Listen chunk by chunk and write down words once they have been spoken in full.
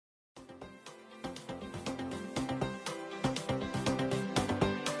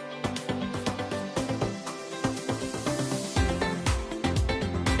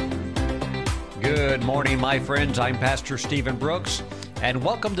Good morning, my friends. I'm Pastor Stephen Brooks, and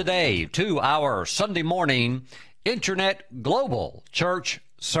welcome today to our Sunday morning Internet Global Church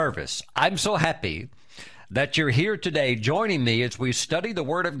service. I'm so happy that you're here today joining me as we study the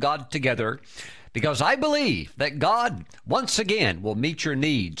Word of God together, because I believe that God once again will meet your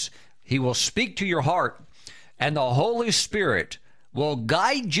needs. He will speak to your heart, and the Holy Spirit will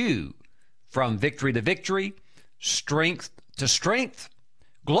guide you from victory to victory, strength to strength,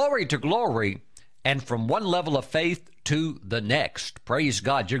 glory to glory, and from one level of faith to the next. Praise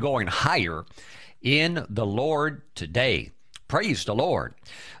God, you're going higher in the Lord today. Praise the Lord.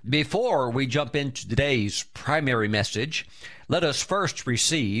 Before we jump into today's primary message, let us first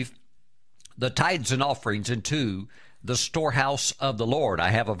receive the tithes and offerings into the storehouse of the Lord.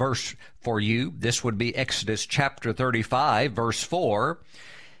 I have a verse for you. This would be Exodus chapter 35, verse 4.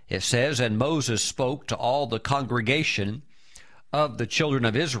 It says, "And Moses spoke to all the congregation of the children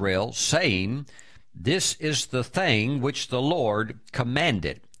of Israel, saying, This is the thing which the Lord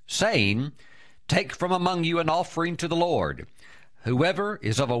commanded, saying, Take from among you an offering to the Lord. Whoever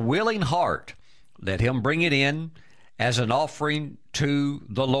is of a willing heart, let him bring it in as an offering to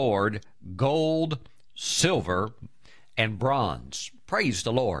the Lord, gold, silver, and bronze." Praise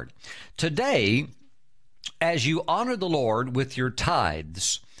the Lord. Today, as you honor the Lord with your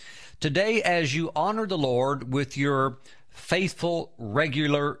tithes, today as you honor the Lord with your faithful,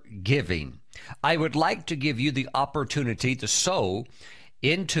 regular giving, I would like to give you the opportunity to sow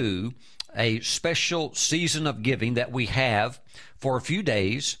into a special season of giving that we have for a few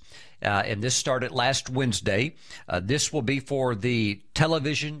days. And this started last Wednesday. This will be for the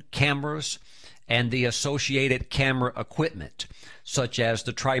television cameras and the associated camera equipment, such as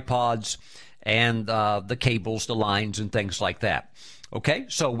the tripods and the cables, the lines, and things like that. Okay,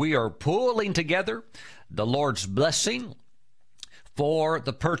 so we are pulling together the Lord's blessing for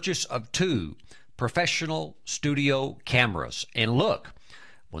the purchase of 2 professional studio cameras. And look,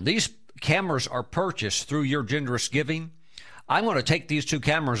 when these cameras are purchased through your generous giving, I'm going to take these 2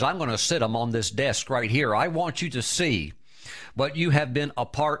 cameras, I'm going to sit them on this desk right here. I want you to see what you have been a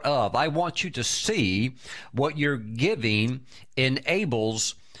part of. I want you to see what your giving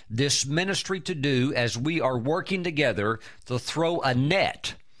enables this ministry to do as we are working together to throw a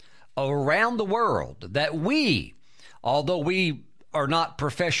net around the world, that we, although we are not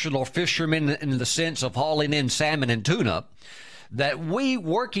professional fishermen in the sense of hauling in salmon and tuna, that we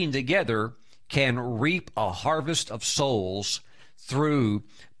working together can reap a harvest of souls through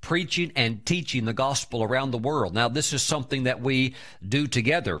preaching and teaching the gospel around the world. Now, this is something that we do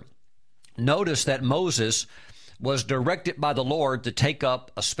together. Notice that Moses was directed by the Lord to take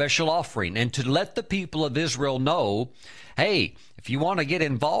up a special offering and to let the people of Israel know, hey, if you want to get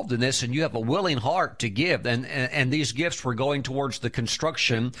involved in this and you have a willing heart to give, and these gifts were going towards the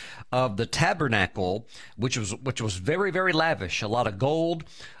construction of the tabernacle, which was very, very lavish, a lot of gold,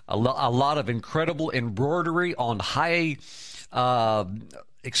 a lot of incredible embroidery on high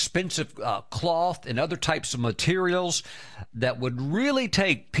expensive cloth and other types of materials that would really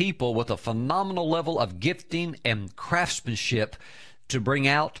take people with a phenomenal level of gifting and craftsmanship to bring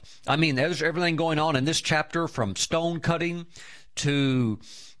out. I mean, there's everything going on in this chapter, from stone cutting to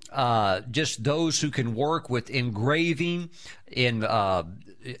just those who can work with engraving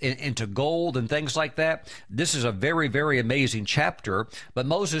into gold and things like that. This is a very, very amazing chapter. But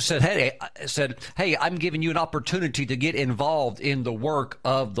Moses said, hey, I'm giving you an opportunity to get involved in the work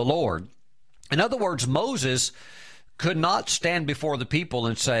of the Lord. In other words, Moses could not stand before the people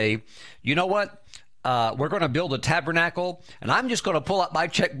and say, you know what? We're going to build a tabernacle, and I'm just going to pull out my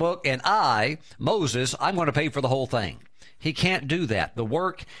checkbook, and Moses, I'm going to pay for the whole thing. He can't do that. The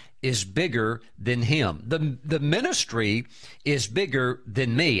work is bigger than him. The ministry is bigger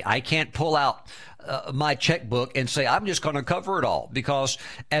than me. I can't pull out my checkbook and say, I'm just going to cover it all, because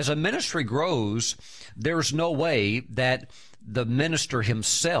as a ministry grows, there's no way that the minister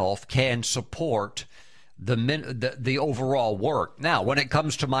himself can support the overall work. Now, when it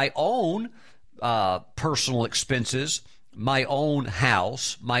comes to my own personal expenses, my own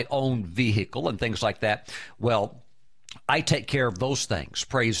house, my own vehicle, and things like that, well, I take care of those things,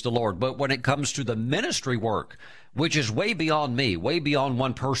 praise the Lord. But when it comes to the ministry work, which is way beyond me, way beyond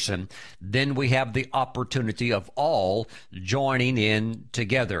one person, then we have the opportunity of all joining in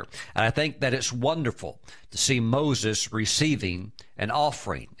together. And I think that it's wonderful to see Moses receiving an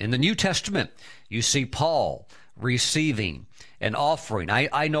offering. In the New Testament, you see Paul receiving an offering.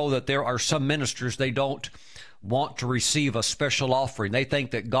 I know that there are some ministers, they don't want to receive a special offering. They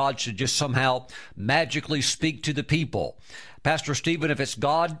think that God should just somehow magically speak to the people. Pastor Stephen, if it's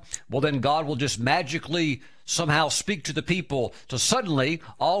God, well, then God will just magically somehow speak to the people to suddenly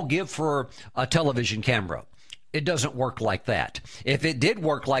all give for a television camera. It doesn't work like that. If it did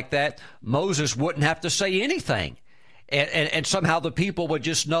work like that, Moses wouldn't have to say anything. And somehow the people would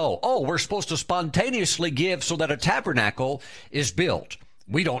just know, oh, we're supposed to spontaneously give so that a tabernacle is built.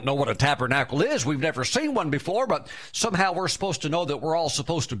 We don't know what a tabernacle is. We've never seen one before, but somehow we're supposed to know that we're all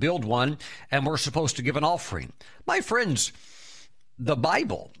supposed to build one and we're supposed to give an offering. My friends, the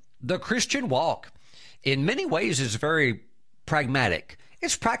Bible, the Christian walk, in many ways is very pragmatic.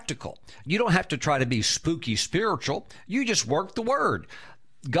 It's practical. You don't have to try to be spooky spiritual. You just work the word.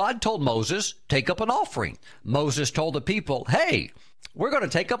 God told Moses, take up an offering. Moses told the people, hey, we're going to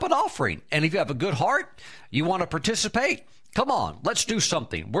take up an offering. And if you have a good heart, you want to participate, come on, let's do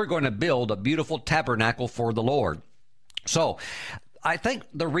something. We're going to build a beautiful tabernacle for the Lord. So I think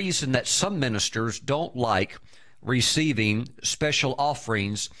the reason that some ministers don't like receiving special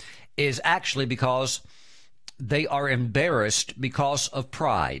offerings is actually because they are embarrassed because of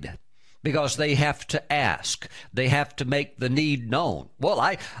pride, because they have to ask. They have to make the need known. Well,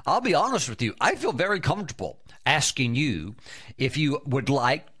 I'll be honest with you. I feel very comfortable asking you if you would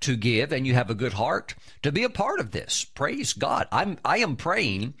like to give and you have a good heart to be a part of this. Praise God. I am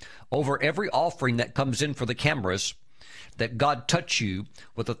praying over every offering that comes in for the cameras that God touch you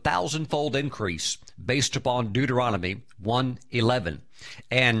with 1,000-fold increase based upon Deuteronomy 1:11.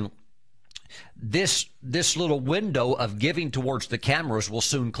 And this little window of giving towards the cameras will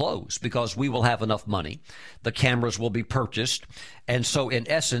soon close because we will have enough money. The cameras will be purchased. And so in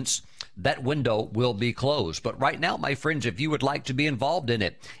essence, that window will be closed. But right now, my friends, if you would like to be involved in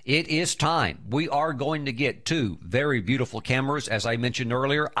it, it is time. We are going to get 2 very beautiful cameras. As I mentioned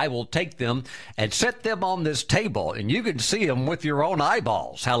earlier, I will take them and set them on this table, and you can see them with your own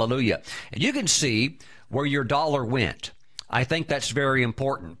eyeballs. Hallelujah. And you can see where your dollar went. I think that's very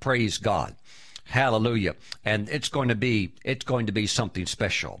important. Praise God. Hallelujah. And it's going to be something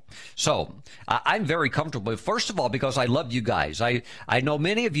special. So I'm very comfortable, first of all, because I love you guys. I know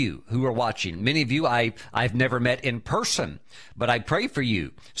many of you who are watching. Many of you I've never met in person, but I pray for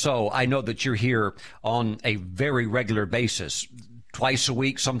you. So I know that you're here on a very regular basis, twice a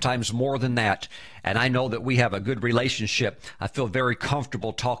week, sometimes more than that. And I know that we have a good relationship. I feel very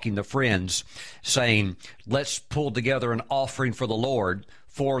comfortable talking to friends, saying, let's pull together an offering for the Lord,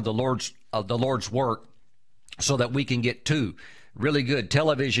 for the Lord's work, so that we can get 2 really good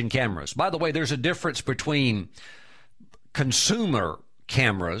television cameras. By the way, there's a difference between consumer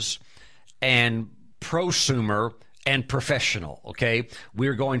cameras and prosumer and professional, okay?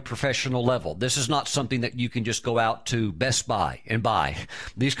 We're going professional level. This is not something that you can just go out to Best Buy and buy.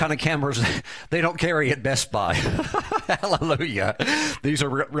 These kind of cameras, they don't carry at Best Buy. Hallelujah. These are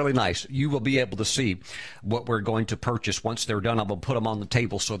really nice. You will be able to see what we're going to purchase. Once they're done, I'm going to put them on the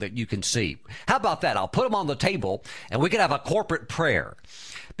table so that you can see. How about that? I'll put them on the table and we can have a corporate prayer,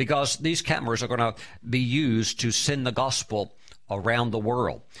 because these cameras are going to be used to send the gospel around the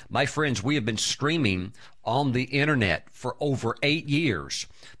world. My friends, we have been streaming on the internet for over 8 years,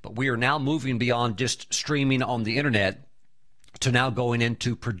 but we are now moving beyond just streaming on the internet to now going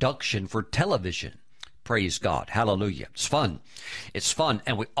into production for television. Praise God. Hallelujah. It's fun. It's fun.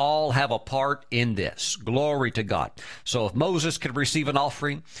 And we all have a part in this. Glory to God. So if Moses can receive an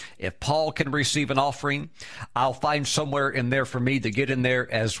offering, if Paul can receive an offering, I'll find somewhere in there for me to get in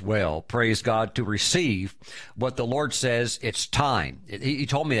there as well. Praise God, to receive what the Lord says. It's time. He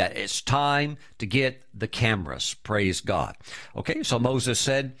told me that it's time to get the cameras. Praise God. Okay. So Moses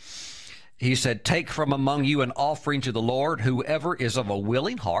said, he said, take from among you an offering to the Lord, whoever is of a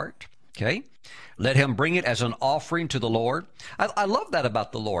willing heart. Okay. Let him bring it as an offering to the Lord. I love that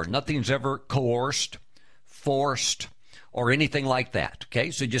about the Lord. Nothing's ever coerced, forced, or anything like that.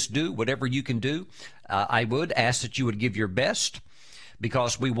 Okay, so just do whatever you can do. I would ask that you would give your best,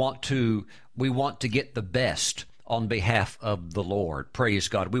 because we want to get the best on behalf of the Lord. Praise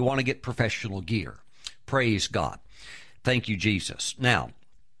God. We want to get professional gear. Praise God. Thank you, Jesus. Now,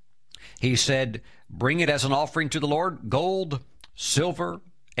 he said, bring it as an offering to the Lord, gold, silver,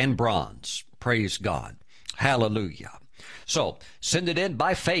 and bronze. Praise God. Hallelujah. So send it in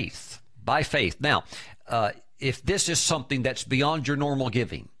by faith, by faith. Now, if this is something that's beyond your normal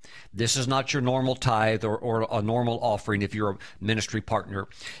giving, this is not your normal tithe or a normal offering if you're a ministry partner,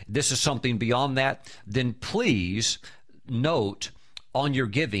 this is something beyond that, then please note on your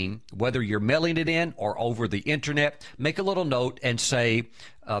giving, whether you're mailing it in or over the internet, make a little note and say,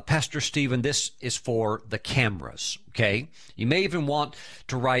 Pastor Stephen, this is for the cameras, okay? You may even want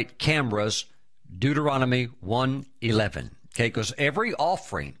to write cameras Deuteronomy 1:11. Okay, because every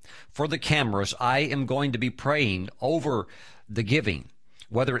offering for the cameras, I am going to be praying over the giving,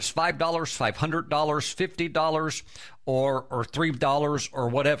 whether it's $5, $500, $50, or $3 or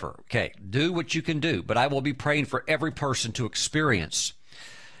whatever. Okay, do what you can do, but I will be praying for every person to experience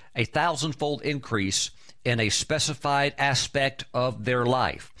a 1,000-fold increase in a specified aspect of their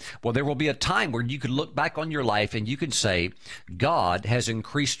life. Well, there will be a time where you can look back on your life and you can say, God has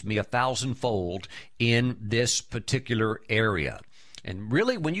increased me 1,000-fold in this particular area. And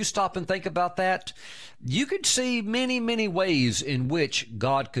really, when you stop and think about that, you could see many, many ways in which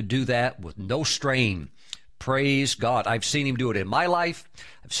God could do that with no strain. Praise God. I've seen him do it in my life.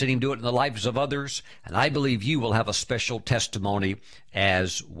 I've seen him do it in the lives of others. And I believe you will have a special testimony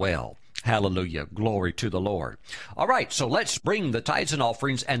as well. Hallelujah. Glory to the Lord. All right, so let's bring the tithes and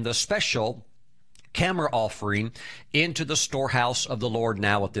offerings and the special camera offering into the storehouse of the Lord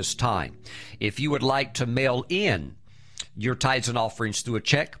now at this time. If you would like to mail in your tithes and offerings through a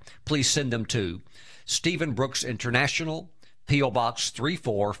check, please send them to Stephen Brooks International, P.O. Box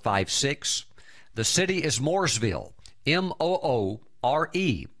 3456. The city is Mooresville, Mooresville,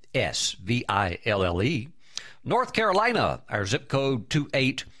 North Carolina. Our zip code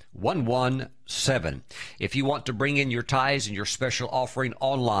 28117. If you want to bring in your tithes and your special offering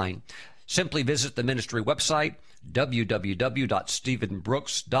online, simply visit the ministry website,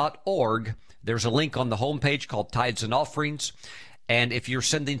 www.stephenbrooks.org. There's a link on the homepage called Tithes and Offerings. And if you're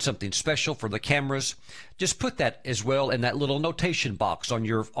sending something special for the cameras, just put that as well in that little notation box on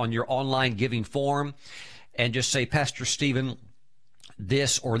your online giving form, and just say, Pastor Stephen,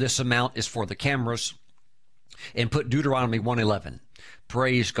 this or this amount is for the cameras, and put Deuteronomy 1:11.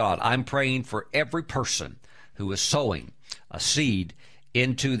 Praise God. I'm praying for every person who is sowing a seed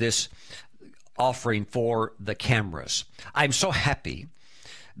into this offering for the cameras. I'm so happy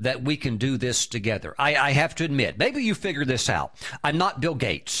that we can do this together. I have to admit, maybe you figured this out. I'm not Bill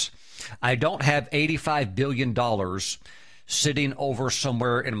Gates. I don't have $85 billion sitting over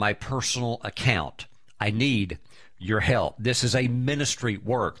somewhere in my personal account. I need your help. This is a ministry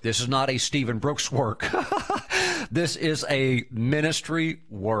work. This is not a Stephen Brooks work. This is a ministry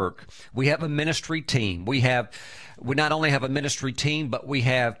work. We have a ministry team. We not only have a ministry team, but we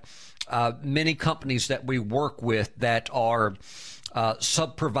have many companies that we work with that are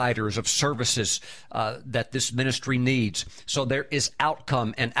sub-providers of services that this ministry needs. So there is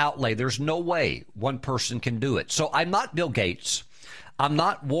outcome and outlay. There's no way one person can do it. So I'm not Bill Gates. I'm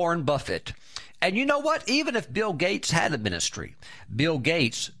not Warren Buffett. And you know what? Even if Bill Gates had a ministry, Bill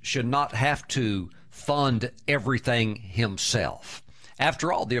Gates should not have to fund everything himself.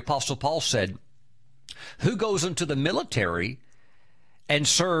 After all, the Apostle Paul said, who goes into the military and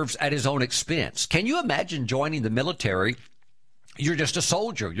serves at his own expense? Can you imagine joining the military? You're just a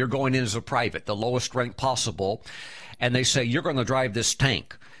soldier. You're going in as a private, the lowest rank possible. And they say, you're going to drive this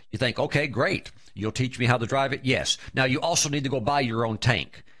tank. You think, okay, great. You'll teach me how to drive it? Yes. Now, you also need to go buy your own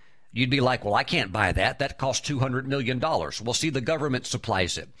tank. You'd be like, well, I can't buy that. That costs $200 million. Well, see, the government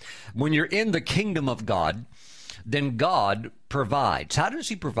supplies it. When you're in the kingdom of God, then God provides. How does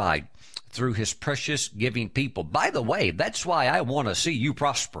he provide? Through his precious giving people. By the way, that's why I want to see you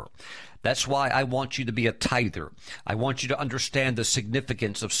prosper. That's why I want you to be a tither. I want you to understand the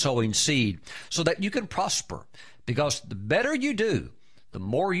significance of sowing seed so that you can prosper. Because the better you do, the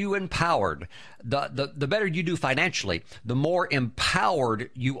more you empowered, the better you do financially, the more empowered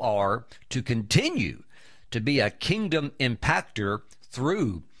you are to continue to be a kingdom impactor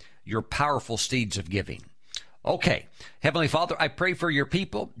through your powerful seeds of giving. Okay, Heavenly Father, I pray for your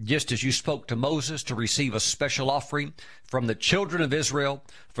people, just as you spoke to Moses to receive a special offering from the children of Israel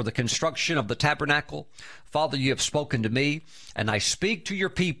for the construction of the tabernacle. Father, you have spoken to me, and I speak to your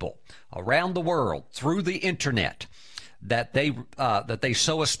people around the world through the internet that they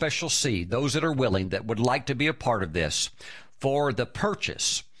sow a special seed, those that are willing, that would like to be a part of this, for the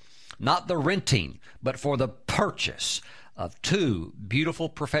purchase, not the renting, but for the purchase of 2 beautiful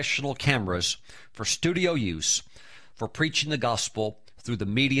professional cameras for studio use, for preaching the gospel through the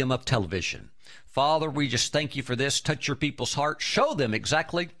medium of television. Father, we just thank you for this. Touch your people's hearts. Show them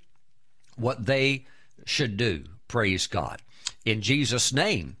exactly what they should do. Praise God. In Jesus'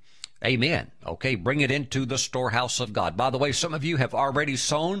 name, amen. Okay, bring it into the storehouse of God. By the way, some of you have already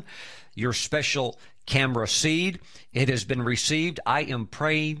sown your special camera seed. It has been received. I am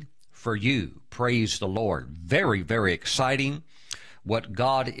praying for you. Praise the Lord. Very, very exciting what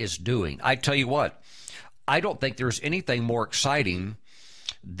God is doing. I tell you what, I don't think there's anything more exciting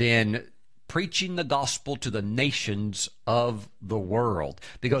than preaching the gospel to the nations of the world.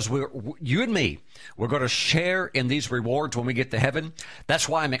 Because you and me, we're going to share in these rewards when we get to heaven. That's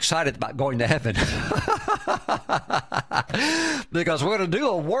why I'm excited about going to heaven. Because we're going to do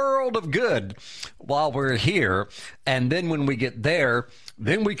a world of good while we're here. And then when we get there,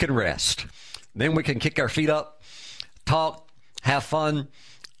 then we can rest. Then we can kick our feet up, talk, have fun,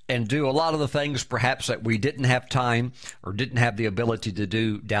 and do a lot of the things perhaps that we didn't have time or didn't have the ability to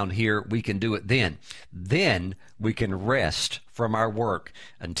do down here. We can do it then. Then we can rest from our work.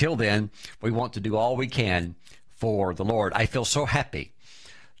 Until then, we want to do all we can for the Lord. I feel so happy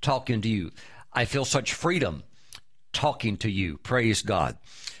talking to you. I feel such freedom talking to you. Praise God.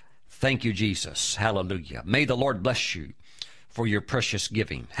 Thank you, Jesus. Hallelujah. May the Lord bless you for your precious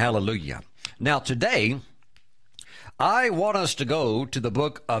giving. Hallelujah. Now today, I want us to go to the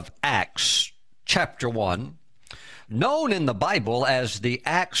book of Acts, chapter 1, known in the Bible as the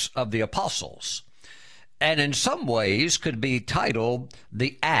Acts of the Apostles, and in some ways could be titled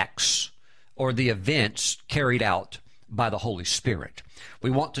the Acts or the events carried out by the Holy Spirit.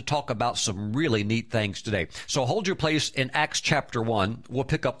 We want to talk about some really neat things today. So hold your place in Acts chapter 1. We'll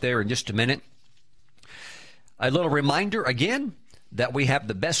pick up there in just a minute. A little reminder again that we have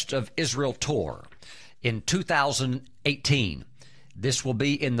the Best of Israel tour in 2018. This will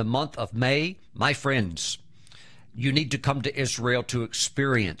be in the month of May. My friends, you need to come to Israel to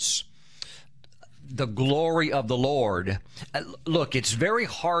experience the glory of the Lord. Look, it's very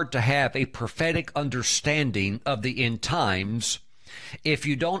hard to have a prophetic understanding of the end times if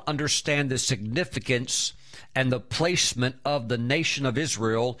you don't understand the significance and the placement of the nation of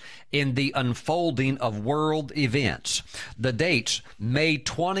Israel in the unfolding of world events. The dates, May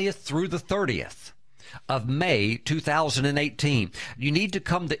 20th through the 30th. Of May 2018. You need to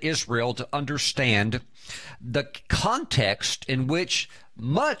come to Israel to understand the context in which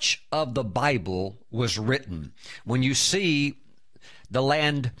much of the Bible was written. When you see the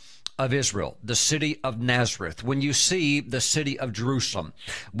land of Israel, the city of Nazareth, when you see the city of Jerusalem,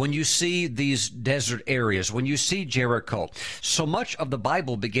 when you see these desert areas, when you see Jericho, so much of the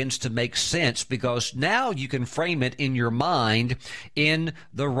Bible begins to make sense because now you can frame it in your mind in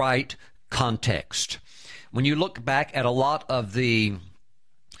the right context. When you look back at a lot of the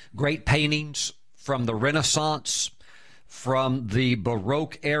great paintings from the Renaissance, from the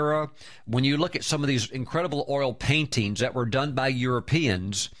Baroque era, when you look at some of these incredible oil paintings that were done by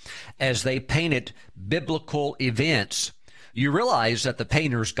Europeans as they painted biblical events, you realize that the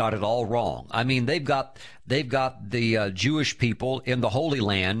painters got it all wrong. I mean, they've got the Jewish people in the Holy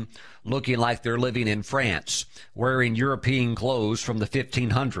Land looking like they're living in France, wearing European clothes from the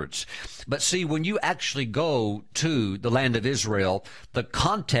 1500s. But see, when you actually go to the land of Israel, the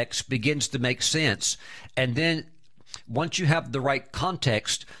context begins to make sense. And then once you have the right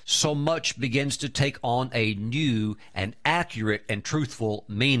context, so much begins to take on a new and accurate and truthful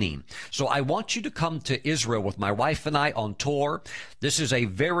meaning. So I want you to come to Israel with my wife and I on tour. This is a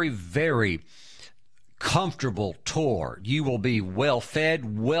very, very comfortable tour. You will be well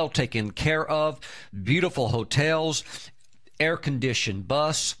fed, well taken care of, beautiful hotels, air-conditioned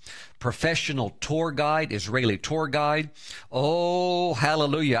bus, professional tour guide, Israeli tour guide. Oh,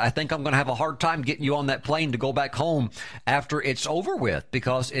 hallelujah. I think I'm going to have a hard time getting you on that plane to go back home after it's over with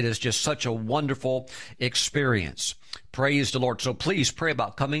because it is just such a wonderful experience. Praise the Lord. So please pray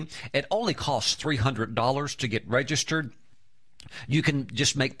about coming. It only costs $300 to get registered. You can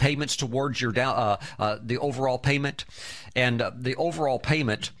just make payments towards your the overall payment. And the overall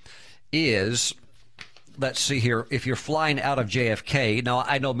payment is, let's see here, if you're flying out of JFK, now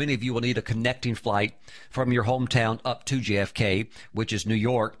I know many of you will need a connecting flight from your hometown up to JFK, which is New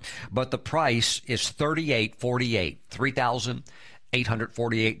York, but the price is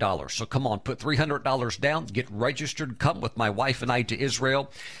 $3,848. So come on, put $300 down, get registered, come with my wife and I to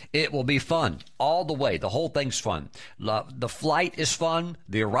Israel. It will be fun all the way. The whole thing's fun. The flight is fun.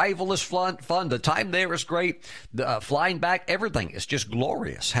 The arrival is fun. The time there is great. The flying back, everything is just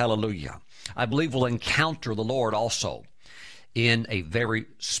glorious. Hallelujah. I believe we'll encounter the Lord also in a very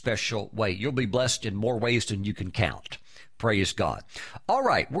special way. You'll be blessed in more ways than you can count. Praise God. All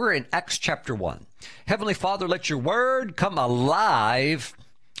right, we're in Acts chapter 1. Heavenly Father, let your word come alive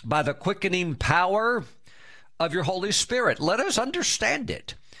by the quickening power of your Holy Spirit. Let us understand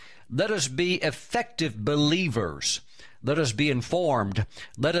it. Let us be effective believers. Let us be informed.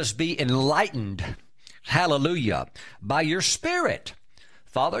 Let us be enlightened. Hallelujah. By your Spirit.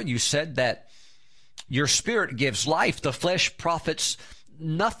 Father, you said that your Spirit gives life. The flesh profits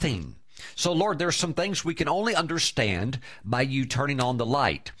nothing. So, Lord, there's some things we can only understand by you turning on the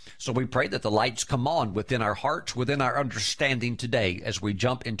light. So we pray that the lights come on within our hearts, within our understanding today as we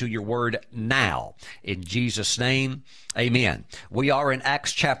jump into your word now. In Jesus' name, amen. We are in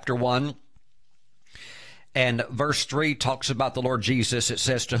Acts chapter 1. And verse 3 talks about the Lord Jesus. It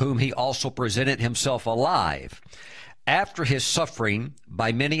says, to whom he also presented himself alive after his suffering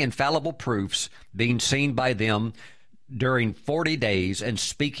by many infallible proofs, being seen by them during 40 days, and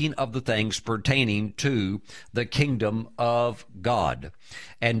speaking of the things pertaining to the kingdom of God.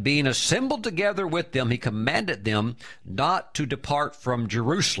 And being assembled together with them, he commanded them not to depart from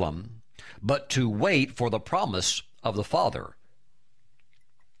Jerusalem, but to wait for the promise of the Father.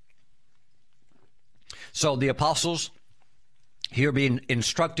 So the apostles here being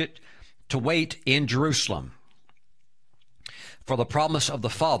instructed to wait in Jerusalem for the promise of the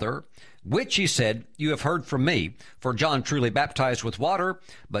Father, which he said, you have heard from me. For John truly baptized with water,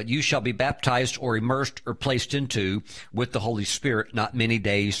 but you shall be baptized or immersed or placed into with the Holy Spirit not many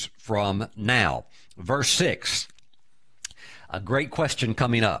days from now. Verse 6, a great question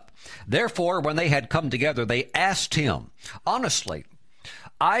coming up. Therefore, when they had come together, they asked him, honestly,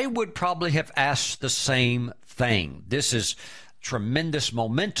 I would probably have asked the same thing. This is tremendous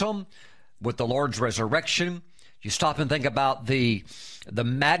momentum with the Lord's resurrection. You stop and think about the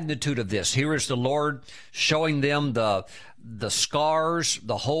magnitude of this. Here is the Lord showing them the scars,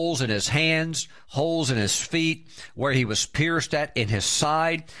 the holes in his hands, holes in his feet, where he was pierced at in his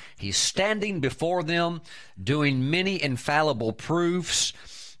side. He's standing before them, doing many infallible proofs.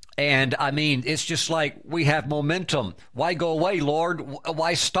 And I mean, it's just like we have momentum. Why go away, Lord?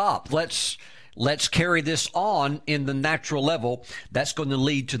 Why stop? Let's carry this on in the natural level. That's going to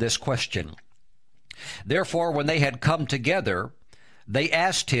lead to this question. Therefore, when they had come together, they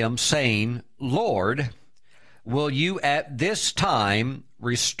asked him, saying, Lord, will you at this time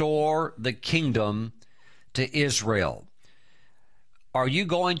restore the kingdom to Israel? Are you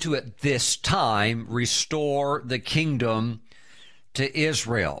going to at this time restore the kingdom to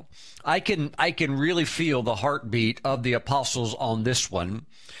Israel? I can really feel the heartbeat of the apostles on this one,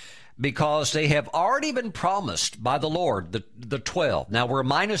 because they have already been promised by the Lord, the 12. Now we're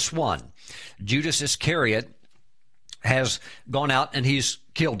minus one. Judas Iscariot has gone out and he's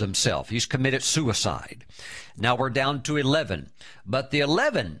killed himself. He's committed suicide. Now we're down to 11. But the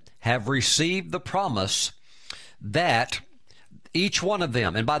 11 have received the promise that each one of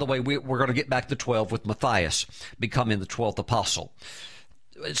them, and by the way, we're going to get back to 12 with Matthias becoming the 12th apostle.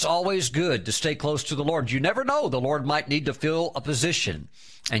 It's always good to stay close to the Lord. You never know. The Lord might need to fill a position,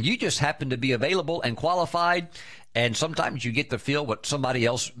 and you just happen to be available and qualified, and sometimes you get to fill what somebody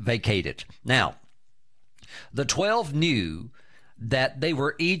else vacated. Now, the 12 knew that they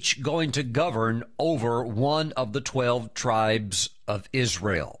were each going to govern over one of the 12 tribes of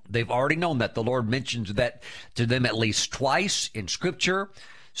Israel. They've already known that. The Lord mentions that to them at least twice in Scripture.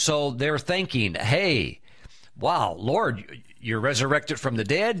 So they're thinking, hey, wow, Lord, you're resurrected from the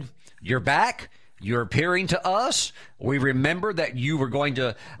dead. You're back. You're appearing to us. We remember that you were going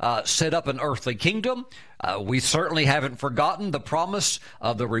to set up an earthly kingdom. We certainly haven't forgotten the promise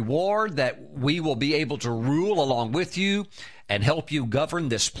of the reward that we will be able to rule along with you and help you govern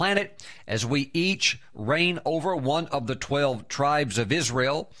this planet as we each reign over one of the 12 tribes of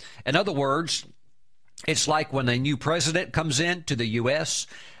Israel. In other words, it's like when a new president comes in to the U.S.,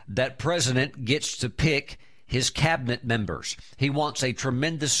 that president gets to pick his cabinet members. He wants a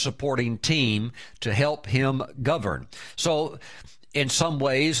tremendous supporting team to help him govern. So in some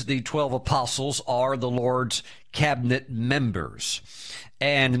ways, the 12 apostles are the Lord's cabinet members.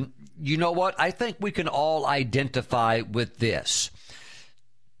 And you know what? I think we can all identify with this.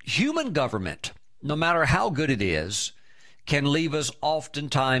 Human government, no matter how good it is, can leave us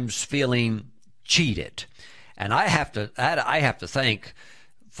oftentimes feeling cheated. And I have to think,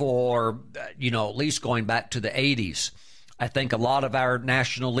 for, at least going back to the 80s, I think a lot of our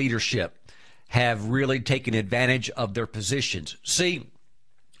national leadership have really taken advantage of their positions. See,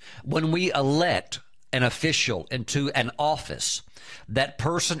 when we elect an official into an office, that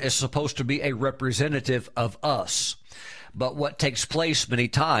person is supposed to be a representative of us. But what takes place many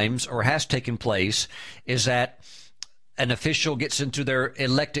times, or has taken place, is that an official gets into their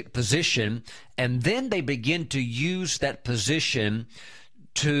elected position, and then they begin to use that position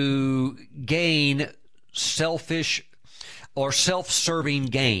to gain selfish or self-serving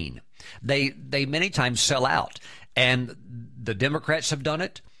gain. They many times sell out, and the Democrats have done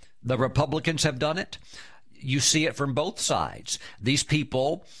it. The Republicans have done it. you see it from both sides. These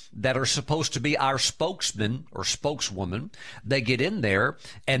people that are supposed to be our spokesman or spokeswoman, they get in there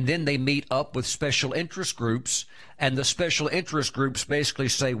and then they meet up with special interest groups, and the special interest groups basically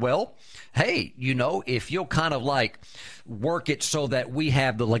say, well, hey, if you'll kind of like work it so that we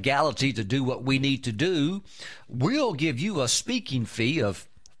have the legality to do what we need to do, we'll give you a speaking fee of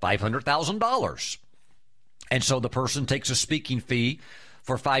 $500,000. And so the person takes a speaking fee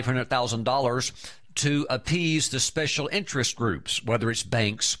for $500,000 to appease the special interest groups, whether it's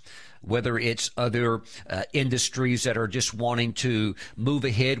banks, whether it's other industries that are just wanting to move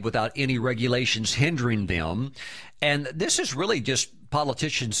ahead without any regulations hindering them. And this is really just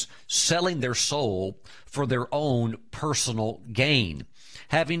politicians selling their soul for their own personal gain,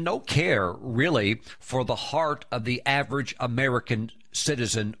 having no care really for the heart of the average American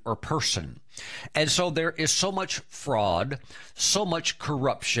citizen or person. And so there is so much fraud, so much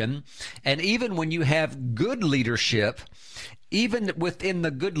corruption, and even when you have good leadership, even within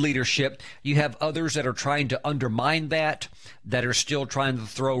the good leadership, you have others that are trying to undermine that are still trying to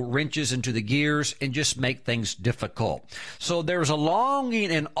throw wrenches into the gears and just make things difficult. So there's a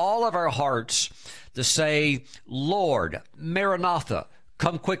longing in all of our hearts to say, Lord, Maranatha,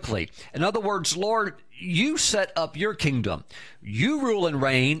 come quickly. In other words, Lord, you set up your kingdom. You rule and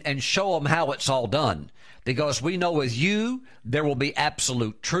reign and show them how it's all done. Because we know with you, there will be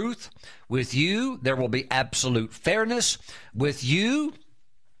absolute truth. With you, there will be absolute fairness. With you,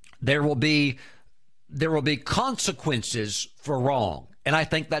 there will be consequences for wrong. And I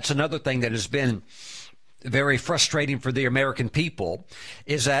think that's another thing that has been very frustrating for the American people,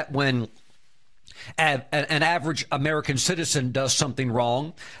 is that when an average American citizen does something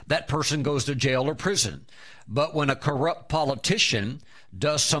wrong, that person goes to jail or prison. But when a corrupt politician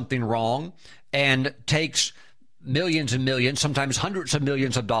does something wrong and takes millions and millions, sometimes hundreds of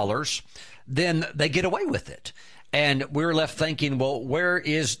millions of dollars, then they get away with it. And we're left thinking, well, where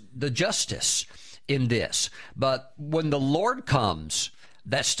is the justice in this? But when the Lord comes,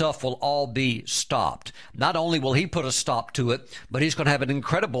 that stuff will all be stopped. Not only will he put a stop to it, but he's going to have an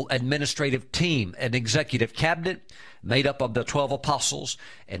incredible administrative team, an executive cabinet made up of the 12 apostles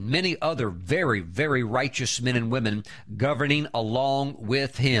and many other very, very righteous men and women governing along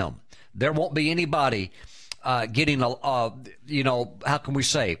with him. There won't be anybody getting, how can we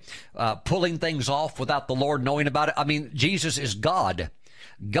say, pulling things off without the Lord knowing about it. I mean, Jesus is God.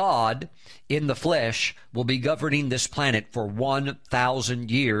 God in the flesh will be governing this planet for 1,000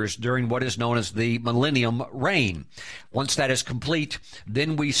 years during what is known as the millennium reign. Once that is complete,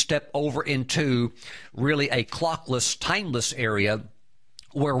 then we step over into really a clockless, timeless area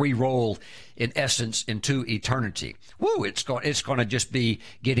where we roll, in essence, into eternity. Woo! It's going to just be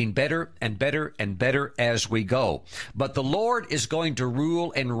getting better and better and better as we go. But the Lord is going to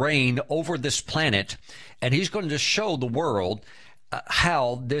rule and reign over this planet, and he's going to show the world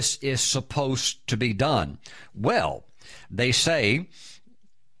how this is supposed to be done. Well, they say,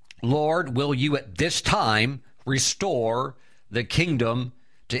 Lord, will you at this time restore the kingdom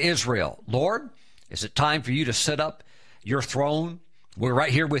to Israel? Lord, is it time for you to set up your throne? We're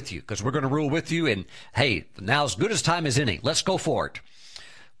right here with you because we're going to rule with you. And hey, now as good as time as any. Let's go for it.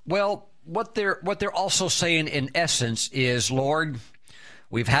 Well, what they're also saying in essence is, Lord,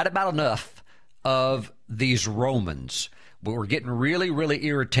 we've had about enough of these Romans. But we're getting really, really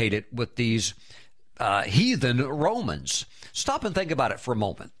irritated with these heathen Romans. Stop and think about it for a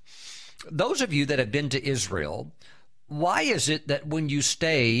moment. Those of you that have been to Israel, why is it that when you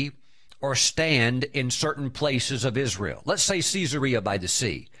stay or stand in certain places of Israel, let's say Caesarea by the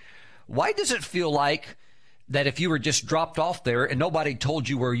sea, why does it feel like that if you were just dropped off there and nobody told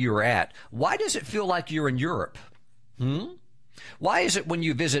you where you were at, why does it feel like you're in Europe? Why is it when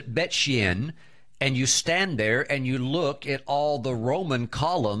you visit Bet Shean and you stand there and you look at all the Roman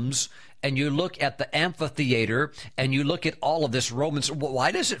columns and you look at the amphitheater and you look at all of this Romans,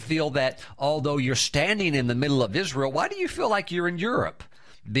 why does it feel that although you're standing in the middle of Israel, why do you feel like you're in Europe?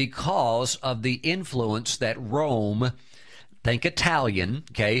 Because of the influence that Rome, think Italian,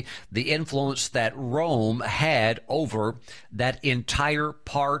 okay, the influence that Rome had over that entire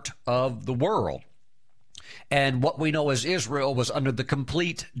part of the world. And what we know as Israel was under the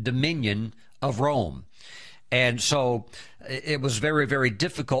complete dominion of Rome. And so it was very, very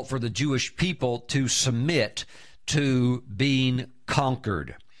difficult for the Jewish people to submit to being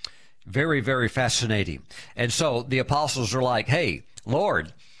conquered. Very, very fascinating. And so the apostles are like, hey,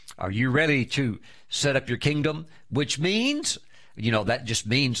 Lord, are you ready to set up your kingdom? Which means, that just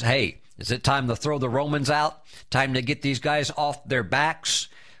means, hey, is it time to throw the Romans out? Time to get these guys off their backs?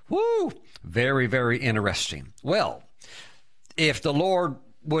 Woo! Very, very interesting. Well, if the Lord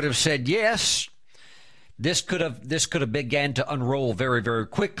would have said yes, this could have began to unroll very, very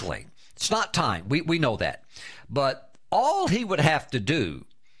quickly. It's not time. We know that. But all he would have to do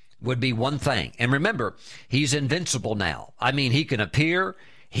would be one thing. And remember, he's invincible now. I mean, he can appear,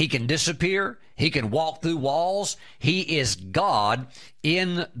 he can disappear, he can walk through walls. He is God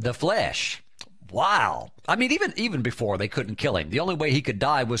in the flesh. Wow. I mean, even before they couldn't kill him, the only way he could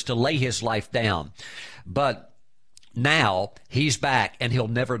die was to lay his life down. But now he's back and he'll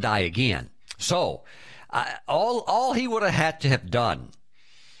never die again. So all he would have had to have done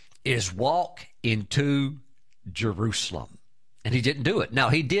is walk into Jerusalem. And he didn't do it. Now,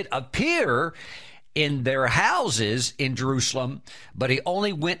 he did appear in their houses in Jerusalem, but he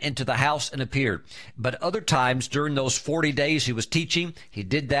only went into the house and appeared. But other times during those 40 days he was teaching, he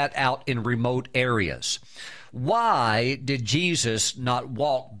did that out in remote areas. Why did Jesus not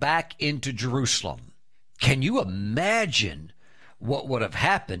walk back into Jerusalem? Can you imagine what would have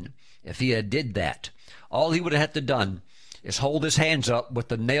happened if he had did that? All he would have had to done is hold his hands up with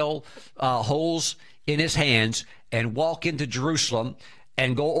the nail holes in his hands and walk into Jerusalem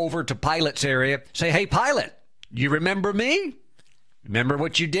and go over to Pilate's area, say, hey, Pilate, you remember me? Remember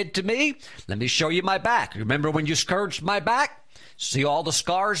what you did to me? Let me show you my back. Remember when you scourged my back? See all the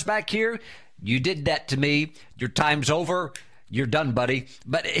scars back here? You did that to me. Your time's over. You're done, buddy.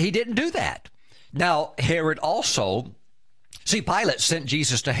 But he didn't do that. Now, Herod also, see, Pilate sent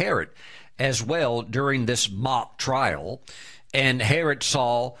Jesus to Herod as well during this mock trial. And Herod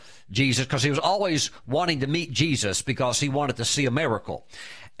saw Jesus because he was always wanting to meet Jesus because he wanted to see a miracle.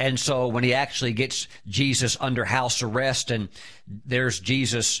 And so when he actually gets Jesus under house arrest and there's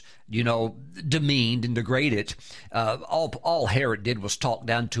Jesus, demeaned and degraded, all Herod did was talk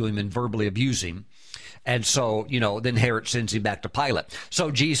down to him and verbally abuse him. And so, then Herod sends him back to Pilate. So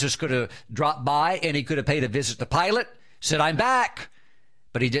Jesus could have dropped by and he could have paid a visit to Pilate, said, I'm back.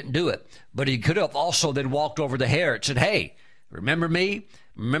 But he didn't do it. But he could have also then walked over to Herod, said, hey, remember me?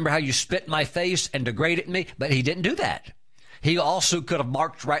 Remember how you spit in my face and degraded me? But he didn't do that. He also could have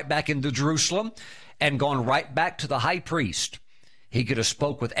marched right back into Jerusalem and gone right back to the high priest. He could have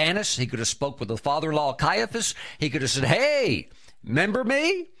spoke with Annas. He could have spoke with the father-in-law Caiaphas. He could have said, hey, remember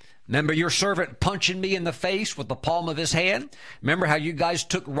me? Remember your servant punching me in the face with the palm of his hand? Remember how you guys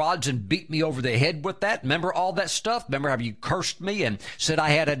took rods and beat me over the head with that? Remember all that stuff? Remember how you cursed me and said I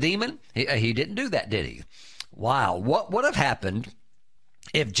had a demon? He didn't do that, did he? Wow. What would have happened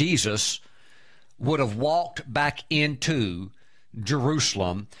if Jesus would have walked back into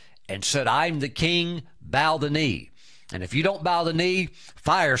Jerusalem and said, I'm the king, bow the knee. And if you don't bow the knee,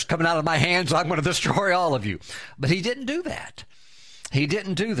 fire's coming out of my hands. I'm going to destroy all of you. But he didn't do that. He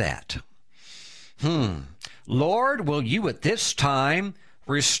didn't do that. Lord, will you at this time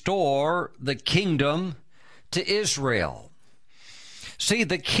restore the kingdom to Israel? See,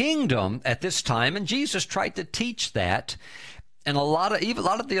 the kingdom at this time, and Jesus tried to teach that, and a lot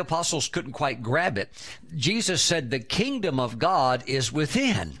of the apostles couldn't quite grab it. Jesus said the kingdom of God is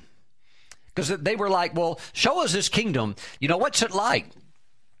within. Because they were like, well, show us this kingdom. What's it like?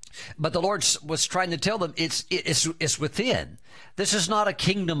 But the Lord was trying to tell them it's within. This is not a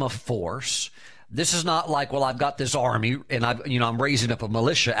kingdom of force. This is not like, well, I've got this army and I'm raising up a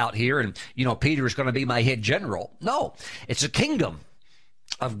militia out here and, Peter is going to be my head general. No, it's a kingdom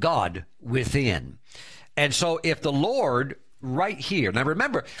of God within. And so if the Lord right here, now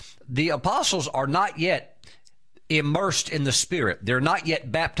remember, the apostles are not yet immersed in the Spirit. They're not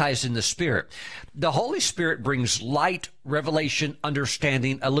yet baptized in the Spirit. The Holy Spirit brings light, revelation,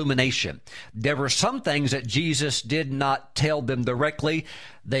 understanding, illumination. There were some things that Jesus did not tell them directly.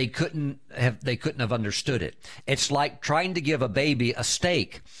 They couldn't have understood it. It's like trying to give a baby a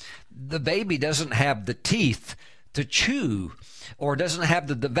steak. The baby doesn't have the teeth to chew or doesn't have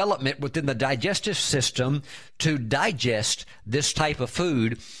the development within the digestive system to digest this type of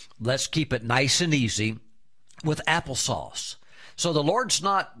food. Let's keep it nice and easy with applesauce. So the Lord's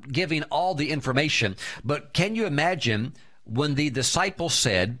not giving all the information, but can you imagine when the disciples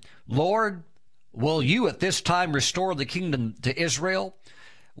said, Lord, will you at this time restore the kingdom to Israel?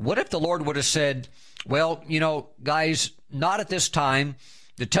 What if the Lord would have said, well, guys, not at this time.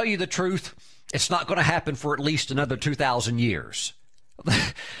 To tell you the truth, it's not going to happen for at least another 2,000 years.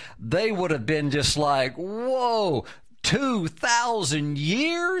 They would have been just like, whoa, 2,000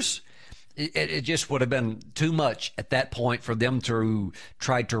 years? It just would have been too much at that point for them to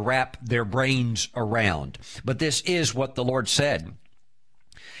try to wrap their brains around. But this is what the Lord said.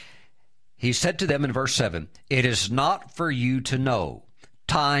 He said to them in verse 7, it is not for you to know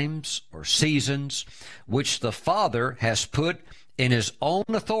times or seasons which the Father has put in his own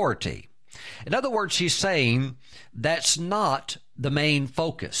authority. In other words, he's saying that's not the main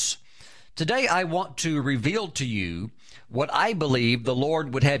focus. Today, I want to reveal to you what I believe the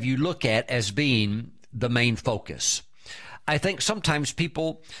Lord would have you look at as being the main focus. I think sometimes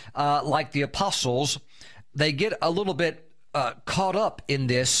people, like the apostles, they get a little bit caught up in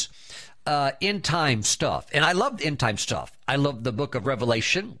this end time stuff. And I love end time stuff. I love the book of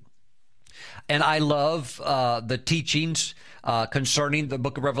Revelation. And I love the teachings concerning the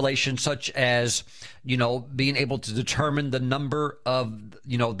book of Revelation, such as, being able to determine the number of,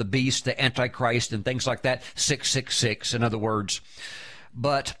 the beast, the Antichrist, and things like that. 666, in other words.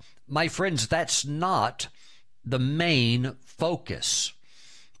 But, my friends, that's not the main focus.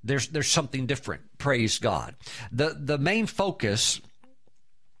 There's something different. Praise God. The main focus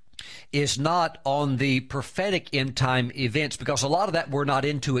is not on the prophetic end time events, because a lot of that we're not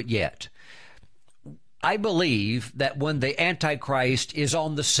into it yet. I believe that when the Antichrist is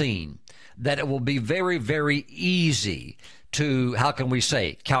on the scene, that it will be very, very easy to, how can we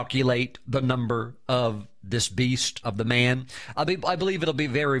say, calculate the number of this beast, of the man. I believe it'll be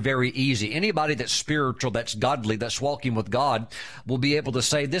very, very easy. Anybody that's spiritual, that's godly, that's walking with God will be able to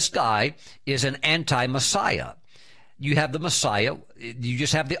say, this guy is an anti-Messiah. You have the Messiah. You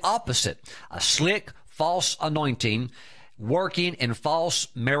just have the opposite. A slick, false anointing working in false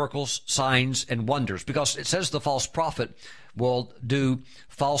miracles, signs, and wonders. Because it says the false prophet will do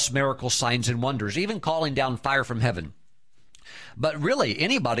false miracles, signs, and wonders, even calling down fire from heaven. But really,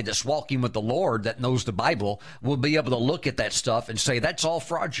 anybody that's walking with the Lord that knows the Bible will be able to look at that stuff and say, that's all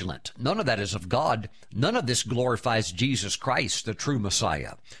fraudulent. None of that is of God. None of this glorifies Jesus Christ, the true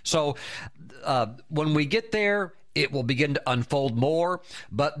Messiah. So when we get there, it will begin to unfold more,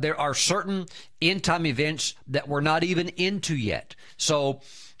 but there are certain end-time events that we're not even into yet. So,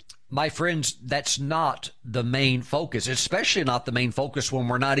 my friends, that's not the main focus, especially not the main focus when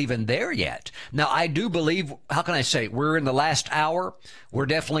we're not even there yet. Now, I do believe, how can I say, we're in the last hour. We're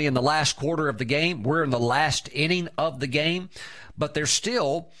definitely in the last quarter of the game. We're in the last inning of the game, but there's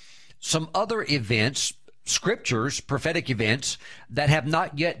still some other events, scriptures, prophetic events, that have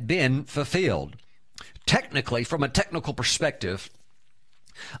not yet been fulfilled. Technically, from a technical perspective,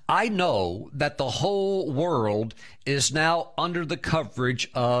 I know that the whole world is now under the coverage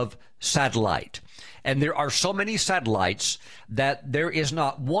of satellite. And there are so many satellites that there is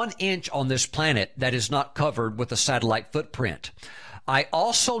not 1 inch on this planet that is not covered with a satellite footprint. I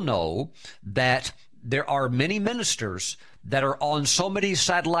also know that there are many ministers that are on so many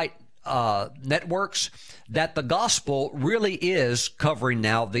satellite networks that the gospel really is covering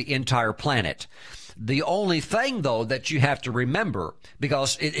now the entire planet. The only thing, though, that you have to remember,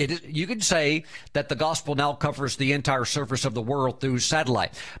 because you can say that the gospel now covers the entire surface of the world through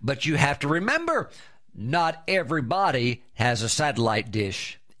satellite, but you have to remember, not everybody has a satellite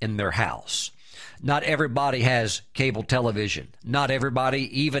dish in their house. Not everybody has cable television. Not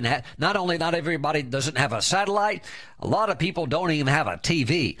everybody even not everybody doesn't have a satellite. A lot of people don't even have a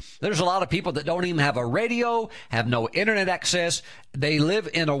TV. There's a lot of people that don't even have a radio, have no internet access. They live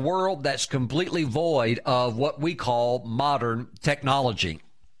in a world that's completely void of what we call modern technology.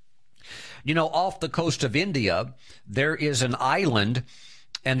 Off the coast of India, there is an island,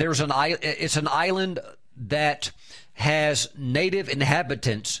 and it's an island that has native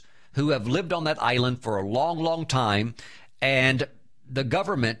inhabitants who have lived on that island for a long, long time, and the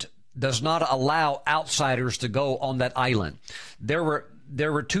government does not allow outsiders to go on that island. There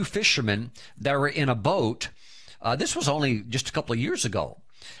were 2 fishermen that were in a boat. This was only just a couple of years ago.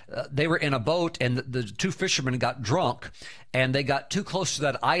 They were in a boat, and the 2 fishermen got drunk, and they got too close to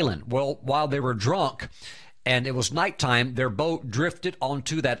that island. Well, while they were drunk, and it was nighttime, their boat drifted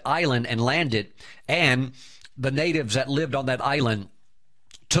onto that island and landed, and the natives that lived on that island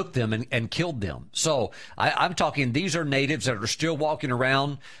took them and killed them. So I'm talking, these are natives that are still walking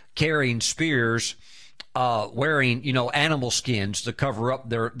around carrying spears, wearing, animal skins to cover up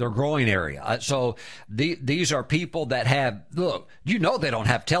their growing area. So these are people that have, look, they don't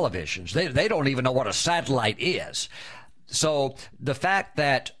have televisions. They don't even know what a satellite is. So the fact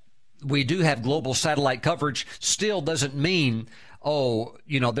that we do have global satellite coverage still doesn't mean,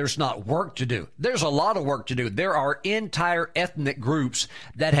 there's not work to do. There's a lot of work to do. There are entire ethnic groups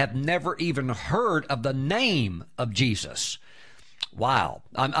that have never even heard of the name of Jesus. Wow.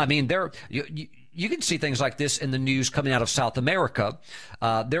 I mean, you can see things like this in the news coming out of South America.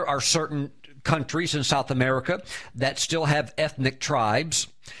 There are certain countries in South America that still have ethnic tribes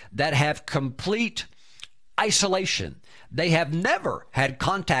that have complete isolation. They have never had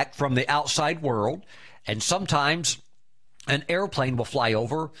contact from the outside world, and sometimes an airplane will fly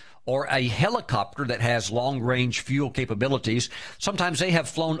over, or a helicopter that has long-range fuel capabilities. Sometimes they have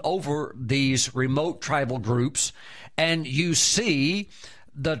flown over these remote tribal groups, and you see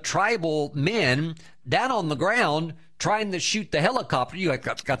the tribal men down on the ground trying to shoot the helicopter. You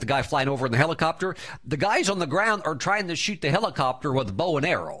got the guy flying over in the helicopter. The guys on the ground are trying to shoot the helicopter with a bow and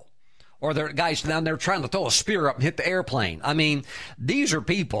arrow. Or there are guys down there trying to throw a spear up and hit the airplane. I mean, these are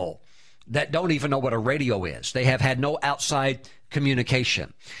people that don't even know what a radio is. They have had no outside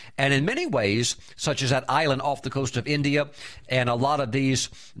communication. And in many ways, such as that island off the coast of India and a lot of these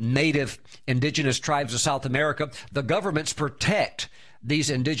native indigenous tribes of South America, the governments protect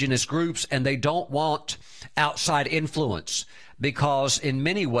these indigenous groups, and they don't want outside influence because in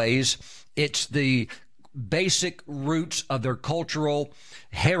many ways it's the basic roots of their cultural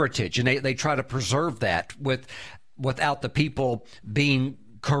heritage, and they try to preserve that without the people being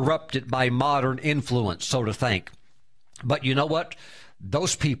corrupted by modern influence, so to think. But you know what?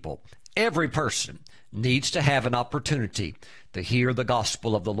 Those people, every person, needs to have an opportunity to hear the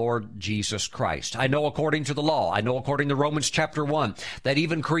gospel of the Lord Jesus Christ. I know according to the law, I know according to Romans chapter 1, that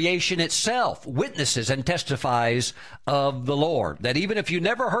even creation itself witnesses and testifies of the Lord. That even if you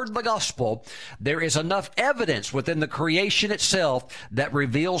never heard the gospel, there is enough evidence within the creation itself that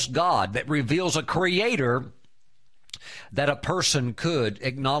reveals God, that reveals a creator, that a person could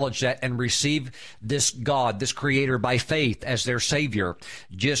acknowledge that and receive this God, this creator by faith as their savior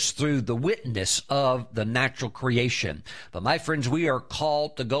just through the witness of the natural creation. But my friends, we are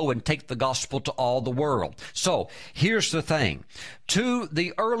called to go and take the gospel to all the world. So here's the thing. To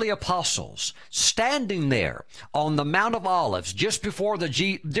the early apostles standing there on the Mount of Olives just before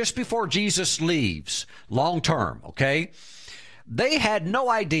Jesus leaves long term, okay? They had no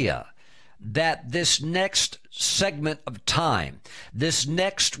idea that this next segment of time, this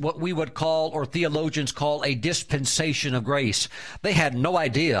next what we would call, or theologians call, a dispensation of grace, they had no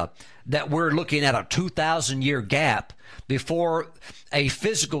idea that we're looking at a 2,000-year gap before a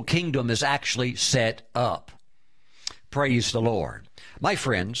physical kingdom is actually set up. Praise the Lord. My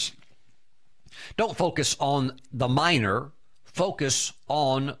friends, don't focus on the minor, focus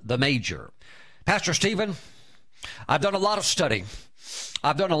on the major. Pastor Stephen, I've done a lot of study.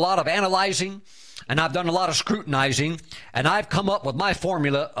 I've done a lot of analyzing, and I've done a lot of scrutinizing, and I've come up with my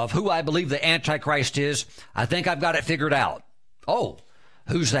formula of who I believe the Antichrist is. I think I've got it figured out. Oh,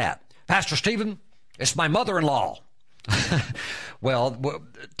 who's that? Pastor Stephen, it's my mother-in-law. Well,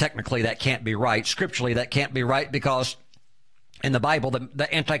 technically that can't be right. Scripturally, that can't be right because in the Bible,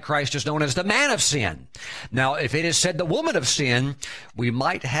 the Antichrist is known as the man of sin. Now, if it is said the woman of sin, we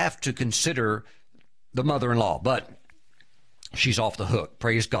might have to consider the mother-in-law, but she's off the hook.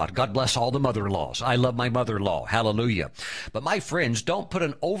 Praise God. God bless all the mother-in-laws. I love my mother-in-law. Hallelujah. But my friends, don't put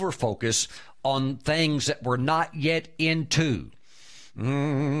an overfocus on things that we're not yet into.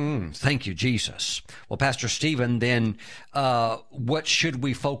 Thank you, Jesus. Well, Pastor Stephen, then what should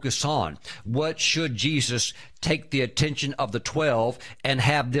we focus on? What should Jesus take the attention of the 12 and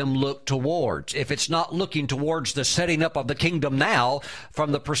have them look towards? If it's not looking towards the setting up of the kingdom now,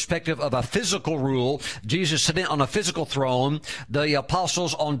 from the perspective of a physical rule, Jesus sitting on a physical throne, the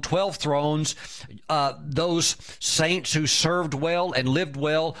apostles on 12 thrones, those saints who served well and lived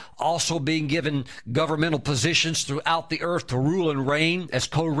well also being given governmental positions throughout the earth to rule and reign as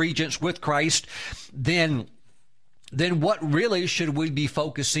co-regents with Christ, then what really should we be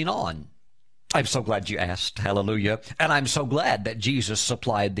focusing on? I'm so glad you asked. Hallelujah. And I'm so glad that Jesus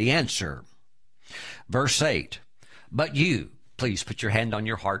supplied the answer. Verse 8, but you, please put your hand on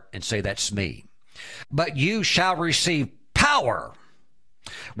your heart and say, that's me. But you shall receive power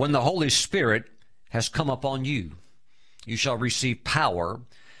when the Holy Spirit has come upon you. You shall receive power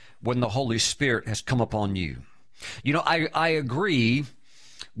when the Holy Spirit has come upon you. You know, I agree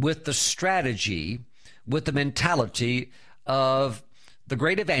with the strategy, with the mentality of the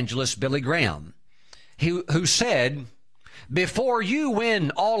great evangelist Billy Graham, who said, before you win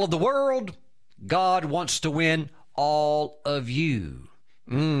all of the world, God wants to win all of you.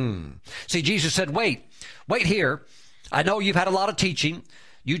 See, Jesus said, wait here. I know you've had a lot of teaching.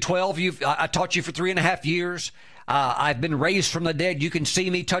 You 12, I taught you for 3.5 years. I've been raised from the dead. You can see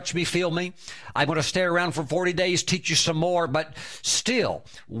me, touch me, feel me. I'm going to stay around for 40 days, teach you some more, but still,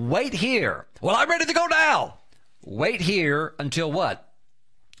 wait here. Well, I'm ready to go now. Wait here until what?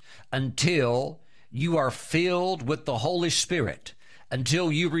 Until you are filled with the Holy Spirit,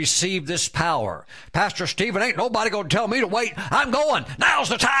 until you receive this power. Pastor Stephen, ain't nobody going to tell me to wait. I'm going. Now's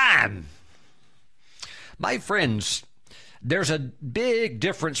the time. My friends, there's a big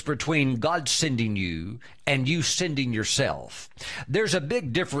difference between God sending you and you sending yourself. There's a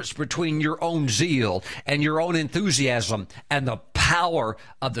big difference between your own zeal and your own enthusiasm and the power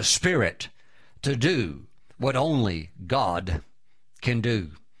of the Spirit to do what only God can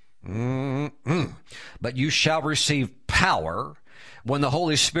do. But you shall receive power when the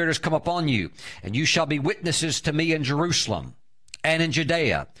Holy Spirit has come upon you, and you shall be witnesses to me in Jerusalem and in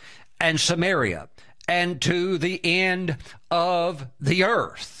Judea and Samaria and to the end of the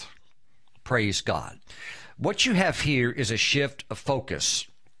earth. Praise God. What you have here is a shift of focus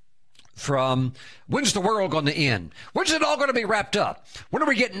from when's the world going to end? When's it all going to be wrapped up? When are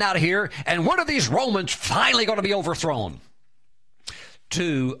we getting out of here? And when are these Romans finally going to be overthrown?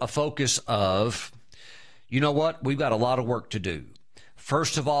 To a focus of, you know what? We've got a lot of work to do.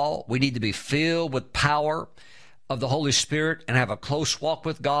 First of all, we need to be filled with power of the Holy Spirit and have a close walk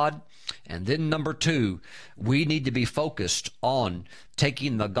with God. And then number two, we need to be focused on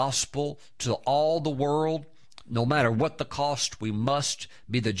taking the gospel to all the world. No matter what the cost, we must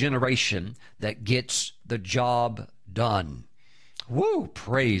be the generation that gets the job done. Woo!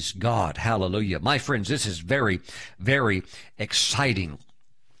 Praise God. Hallelujah. My friends, this is very, very exciting.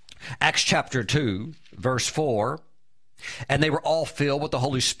 Acts chapter 2, verse 4. And they were all filled with the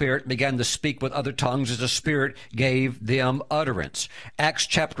Holy Spirit and began to speak with other tongues as the Spirit gave them utterance. Acts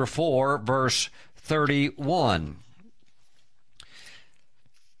chapter 4, verse 31.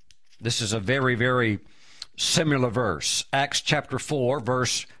 This is a very, very similar verse. Acts chapter 4,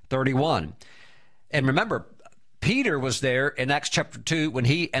 verse 31. And remember, Peter was there in Acts chapter 2 when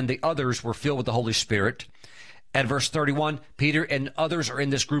he and the others were filled with the Holy Spirit. At verse 31, Peter and others are in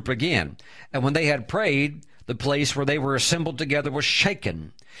this group again. And when they had prayed, the place where they were assembled together was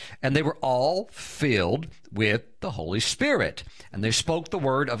shaken, and they were all filled with the Holy Spirit. And they spoke the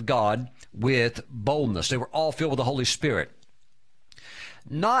word of God with boldness. They were all filled with the Holy Spirit.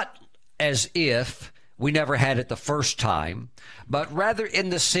 Not as if we never had it the first time, but rather in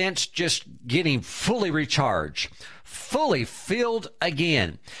the sense just getting fully recharged, fully filled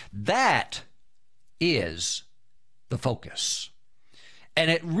again. That is the focus. And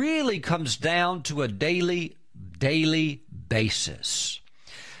it really comes down to a daily basis.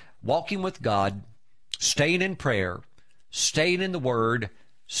 Walking with God, staying in prayer, staying in the Word,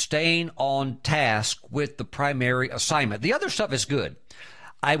 staying on task with the primary assignment. The other stuff is good.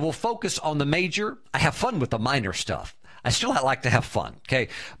 I will focus on the major. I have fun with the minor stuff. I still like to have fun, okay?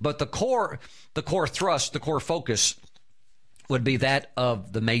 But the core thrust, the core focus would be that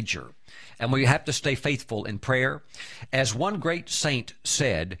of the major. And we have to stay faithful in prayer. As one great saint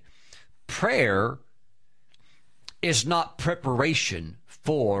said, prayer is not preparation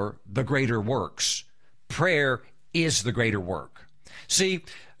for the greater works. Prayer is the greater work. See,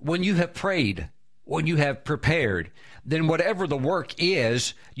 when you have prayed, when you have prepared, then whatever the work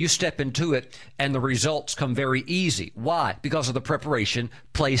is, you step into it and the results come very easy. Why? Because of the preparation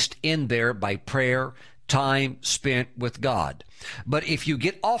placed in there by prayer, time spent with God. But if you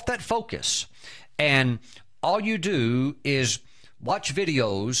get off that focus and all you do is watch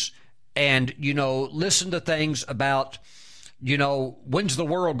videos and, listen to things about, when's the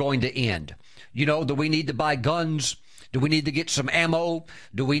world going to end? Do we need to buy guns? Do we need to get some ammo?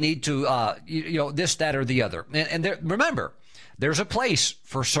 Do we need to, this, that, or the other? And remember, there's a place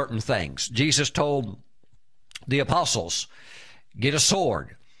for certain things. Jesus told the apostles, get a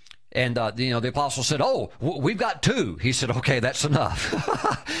sword. And, the apostle said, we've got two. He said, okay, that's enough.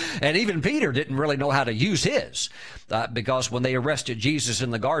 And even Peter didn't really know how to use his, because when they arrested Jesus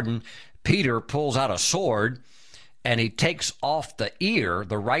in the garden, Peter pulls out a sword and he takes off the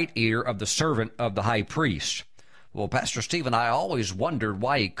right ear of the servant of the high priest. Well, Pastor Stephen, I always wondered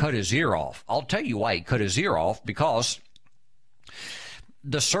why he cut his ear off. I'll tell you why he cut his ear off, because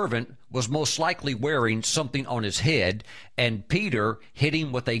the servant was most likely wearing something on his head, and Peter hit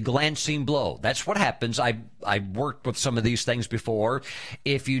him with a glancing blow. That's what happens. I've worked with some of these things before.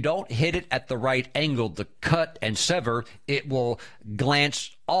 If you don't hit it at the right angle to cut and sever, it will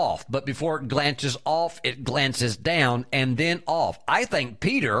glance off. But before it glances off, it glances down and then off. I think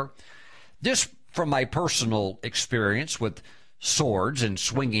Peter, just from my personal experience with swords and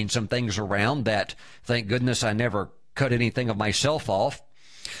swinging some things around that, thank goodness I never cut anything of myself off.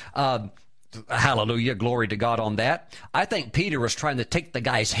 Hallelujah, glory to God on that. I think Peter was trying to take the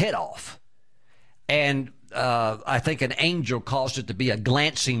guy's head off. And I think an angel caused it to be a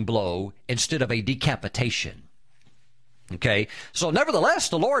glancing blow instead of a decapitation. Okay, so nevertheless,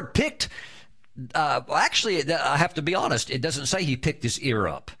 the Lord picked, actually, I have to be honest, it doesn't say he picked his ear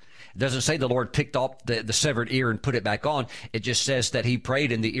up. It doesn't say the Lord picked off the severed ear and put it back on. It just says that he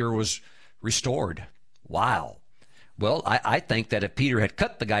prayed and the ear was restored. Wow. Well, I think that if Peter had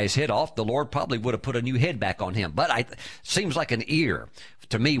cut the guy's head off, the Lord probably would have put a new head back on him. But seems like an ear,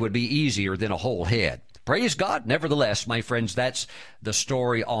 to me, would be easier than a whole head. Praise God. Nevertheless, my friends, that's the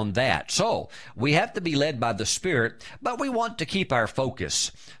story on that. So we have to be led by the Spirit, but we want to keep our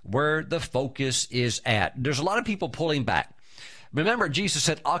focus where the focus is at. There's a lot of people pulling back. Remember, Jesus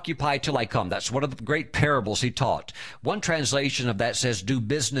said, occupy till I come. That's one of the great parables he taught. One translation of that says, do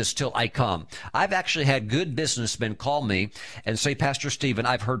business till I come. I've actually had good businessmen call me and say, Pastor Stephen,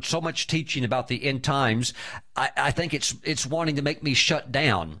 I've heard so much teaching about the end times. I think it's wanting to make me shut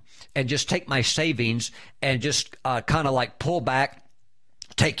down and just take my savings and just kind of like pull back,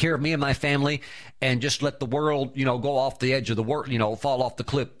 take care of me and my family, and just let the world, go off the edge of the world, fall off the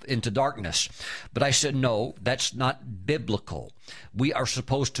cliff into darkness. But I said, no, that's not biblical. We are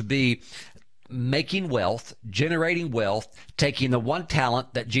supposed to be making wealth, generating wealth, taking the one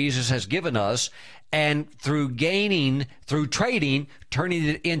talent that Jesus has given us, and through trading, turning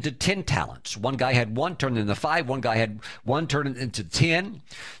it into 10 talents. One guy had one, turned into 5. One guy had one, turned it into 10.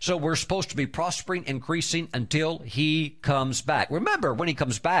 So we're supposed to be prospering, increasing until he comes back. Remember, when he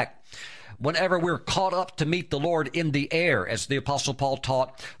comes back, whenever we're caught up to meet the Lord in the air, as the Apostle Paul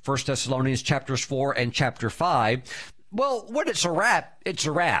taught, 1 Thessalonians chapters 4 and chapter 5, well, when it's a wrap, it's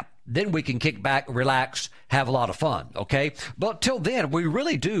a wrap. Then we can kick back, relax, have a lot of fun, okay? But till then, we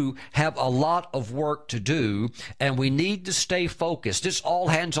really do have a lot of work to do, and we need to stay focused. It's all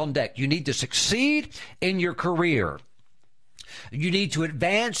hands on deck. You need to succeed in your career. You need to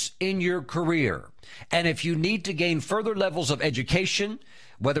advance in your career. And if you need to gain further levels of education,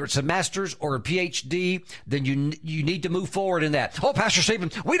 whether it's a master's or a PhD, then you need to move forward in that. Oh, Pastor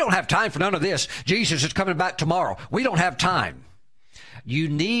Stephen, we don't have time for none of this. Jesus is coming back tomorrow. We don't have time. You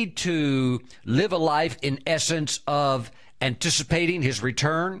need to live a life in essence of anticipating his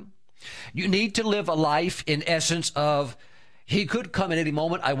return. You need to live a life in essence of he could come at any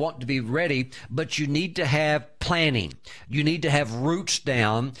moment. I want to be ready, but you need to have planning. You need to have roots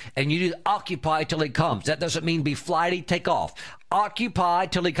down, and you need to occupy till he comes. That doesn't mean be flighty, take off. Occupy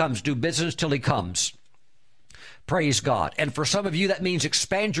till he comes. Do business till he comes. Praise God. And for some of you, that means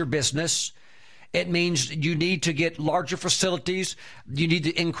expand your business. It means you need to get larger facilities. You need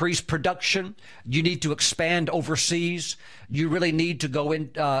to increase production. You need to expand overseas. You really need to go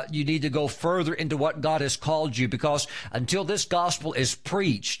in. You need to go further into what God has called you, because until this gospel is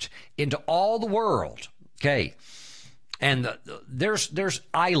preached into all the world, okay. And there's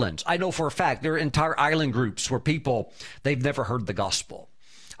islands. I know for a fact there are entire island groups where people, they've never heard the gospel.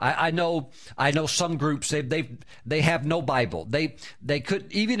 I know some groups, they have no Bible. They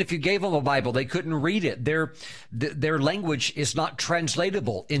could, even if you gave them a Bible, they couldn't read it. Their language is not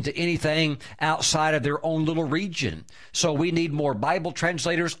translatable into anything outside of their own little region. So we need more Bible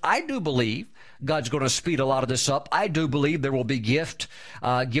translators. I do believe God's going to speed a lot of this up. I do believe there will be gifts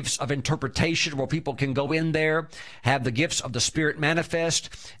of interpretation where people can go in there, have the gifts of the Spirit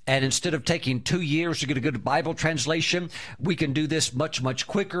manifest, and instead of taking 2 years to get a good Bible translation, we can do this much, much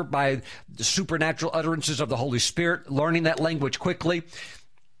quicker by the supernatural utterances of the Holy Spirit, learning that language quickly,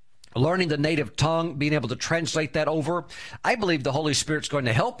 learning the native tongue, being able to translate that over. I believe the Holy Spirit's going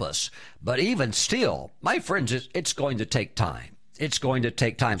to help us, but even still, my friends, it's going to take time. It's going to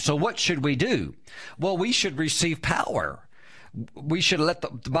take time. So what should we do? Well, we should receive power. We should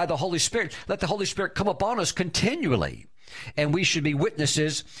by the Holy Spirit, let the Holy Spirit come upon us continually. And we should be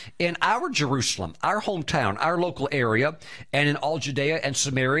witnesses in our Jerusalem, our hometown, our local area, and in all Judea and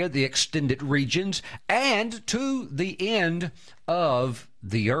Samaria, the extended regions, and to the end of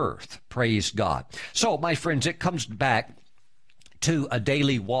the earth. Praise God. So, my friends, it comes back to a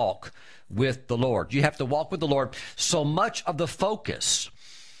daily walk with the Lord. You have to walk with the Lord. So much of the focus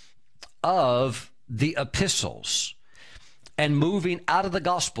of the epistles and moving out of the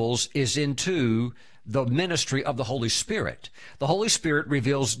Gospels is into the ministry of the Holy Spirit. The Holy Spirit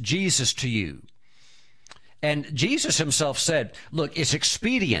reveals Jesus to you. And Jesus himself said, look, it's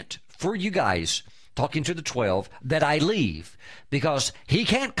expedient for you guys, talking to the 12, that I leave, because he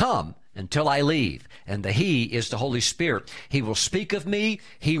can't come until I leave. And the he is the Holy Spirit. He will speak of me.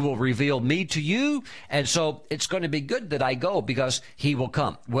 He will reveal me to you. And so it's going to be good that I go, because he will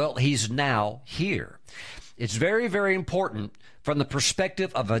come. Well, he's now here. It's very, very important from the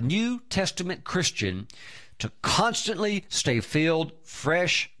perspective of a New Testament Christian to constantly stay filled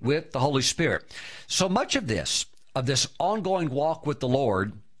fresh with the Holy Spirit. So much of this ongoing walk with the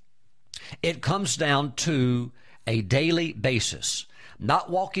Lord, it comes down to a daily basis.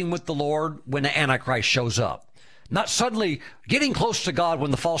 Not walking with the Lord when the Antichrist shows up. Not suddenly getting close to God when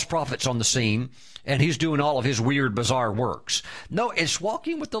the false prophet's on the scene and he's doing all of his weird, bizarre works. No, it's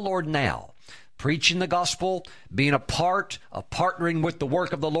walking with the Lord now. Preaching the gospel, being partnering with the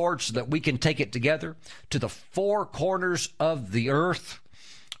work of the Lord so that we can take it together to the four corners of the earth.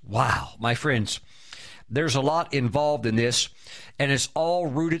 Wow, my friends, there's a lot involved in this, and it's all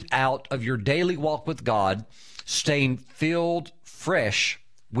rooted out of your daily walk with God, staying filled fresh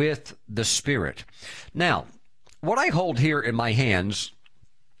with the Spirit. Now, what I hold here in my hands,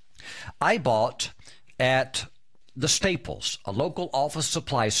 I bought at the Staples, a local office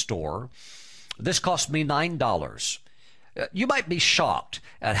supply store. This cost me $9. You might be shocked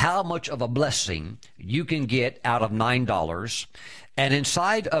at how much of a blessing you can get out of $9. And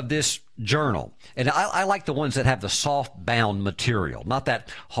inside of this journal, and I like the ones that have the soft bound material, not that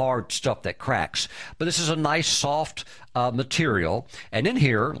hard stuff that cracks, but this is a nice soft material. And in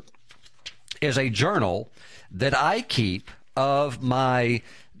here is a journal that I keep of my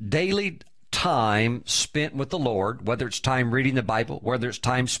daily time spent with the Lord, whether it's time reading the Bible, whether it's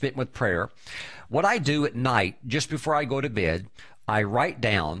time spent with prayer. What I do at night, just before I go to bed, I write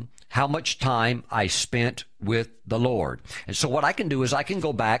down how much time I spent with the Lord. And so what I can do is I can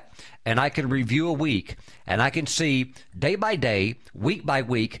go back and I can review a week, and I can see day by day, week by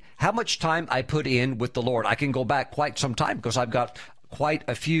week, how much time I put in with the Lord. I can go back quite some time because I've got quite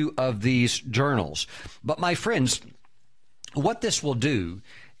a few of these journals. But my friends, what this will do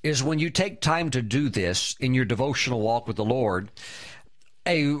is when you take time to do this in your devotional walk with the Lord,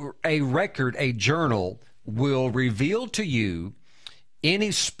 a record, a journal will reveal to you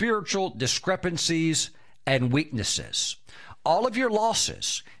any spiritual discrepancies and weaknesses. All of your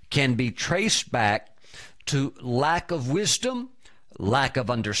losses can be traced back to lack of wisdom, lack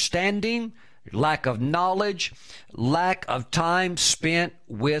of understanding, lack of knowledge, lack of time spent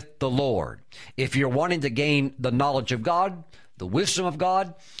with the Lord. If you're wanting to gain the knowledge of God, the wisdom of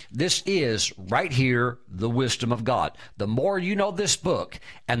God, this is right here, the wisdom of God. The more you know this book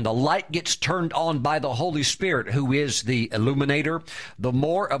and the light gets turned on by the Holy Spirit, who is the illuminator, the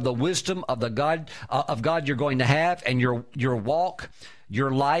more of the wisdom of God you're going to have, and your walk,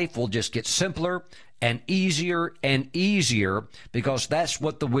 your life will just get simpler and easier, because that's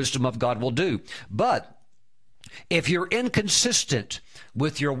what the wisdom of God will do. But if you're inconsistent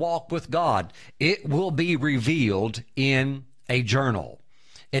with your walk with God, it will be revealed in a journal.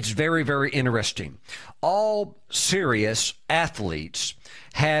 It's very, very interesting. All serious athletes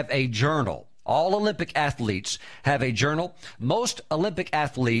have a journal. All Olympic athletes have a journal. Most Olympic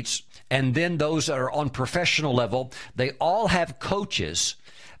athletes, and then those that are on professional level, they all have coaches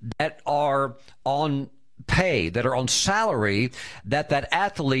that are on pay, that are on salary, that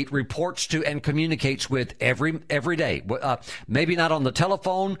athlete reports to and communicates with every day. Maybe not on the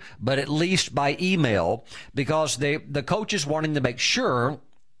telephone, but at least by email, because the coach is wanting to make sure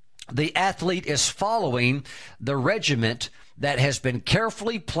the athlete is following the regiment that has been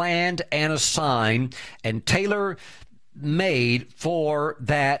carefully planned and assigned and tailor-made for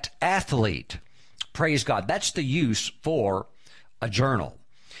that athlete. Praise God. That's the use for a journal.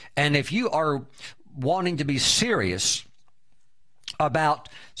 And if you are wanting to be serious about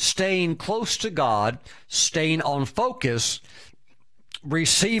staying close to God, staying on focus,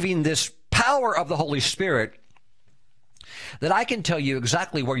 receiving this power of the Holy Spirit, that I can tell you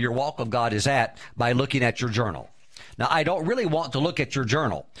exactly where your walk of God is at by looking at your journal. Now, I don't really want to look at your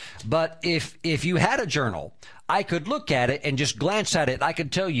journal, but if you had a journal, I could look at it and just glance at it. I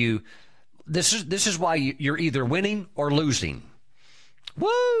could tell you this is why you're either winning or losing.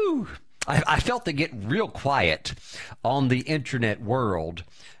 Woo! I felt to get real quiet on the internet world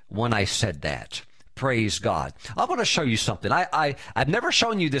when I said that. Praise God. I'm going to show you something. I've never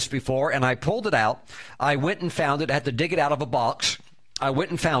shown you this before, and I pulled it out. I went and found it. I had to dig it out of a box. I went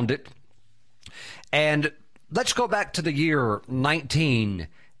and found it. And let's go back to the year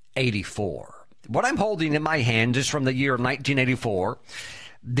 1984. What I'm holding in my hand is from the year 1984.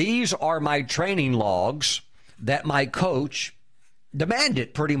 These are my training logs that my coach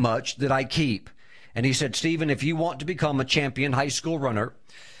demanded pretty much that I keep. And he said, Stephen, if you want to become a champion high school runner,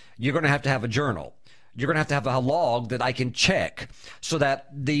 you're going to have a journal. You're going to have a log that I can check so that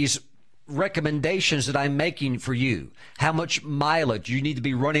these recommendations that I'm making for you, how much mileage you need to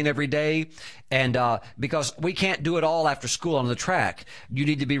be running every day, and because we can't do it all after school on the track. You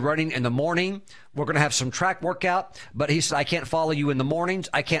need to be running in the morning. We're going to have some track workout, but he said, I can't follow you in the mornings.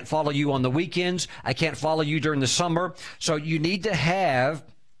 I can't follow you on the weekends. I can't follow you during the summer. So you need to have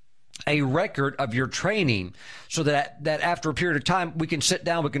a record of your training so that after a period of time, we can sit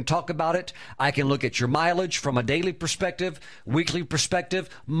down, we can talk about it. I can look at your mileage from a daily perspective, weekly perspective,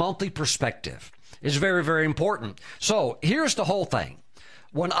 monthly perspective. It's very, very important. So here's the whole thing.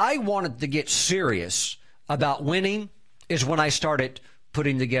 When I wanted to get serious about winning is when I started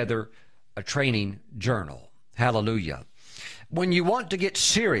putting together a training journal. Hallelujah. When you want to get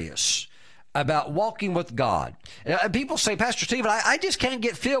serious about walking with God. People say, Pastor Stephen, I just can't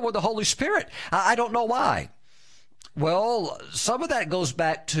get filled with the Holy Spirit. I don't know why. Well, some of that goes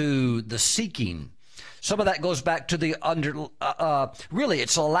back to the seeking. Some of that goes back to the really,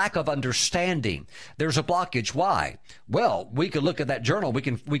 it's a lack of understanding. There's a blockage. Why? Well, we can look at that journal. We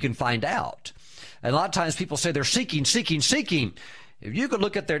can find out. And a lot of times people say they're seeking. If you could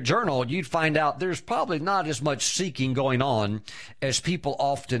look at their journal, you'd find out there's probably not as much seeking going on as people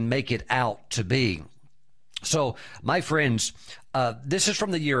often make it out to be. So, my friends, this is from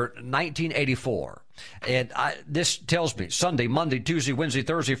the year 1984. And this tells me Sunday, Monday, Tuesday, Wednesday,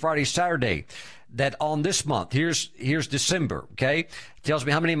 Thursday, Friday, Saturday, that on this month, here's December, okay? Tells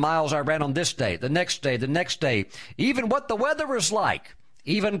me how many miles I ran on this day, the next day, even what the weather is like,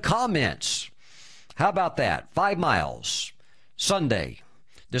 even comments. How about that? 5 miles. Sunday,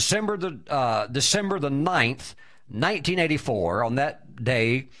 December the 9th, 1984. On that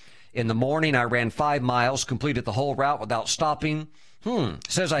day, in the morning, I ran 5 miles, completed the whole route without stopping.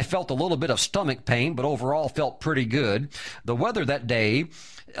 Says I felt a little bit of stomach pain, but overall felt pretty good. The weather that day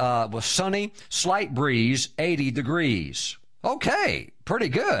was sunny, slight breeze, 80 degrees. Okay, pretty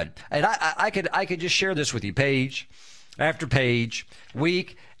good. And I could just share this with you, page after page,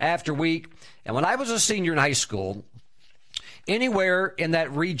 week after week. And when I was a senior in high school, anywhere in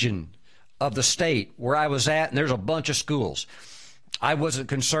that region of the state where I was at, and there's a bunch of schools, I wasn't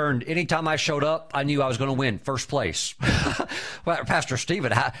concerned. Anytime I showed up, I knew I was going to win first place. Well, Pastor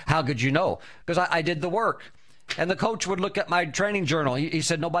Stephen, how could you know? Because I did the work. And the coach would look at my training journal. He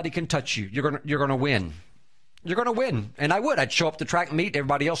said, nobody can touch you. You're going to win. You're going to win. And I would. I'd show up to track meet.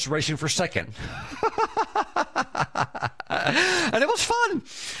 Everybody else was racing for second. And it was fun.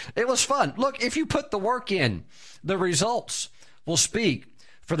 It was fun. Look, if you put the work in, the results will speak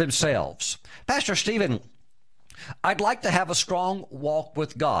for themselves. Pastor Stephen, I'd like to have a strong walk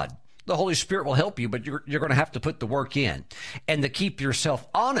with God. The Holy Spirit will help you, but you're going to have to put the work in. And to keep yourself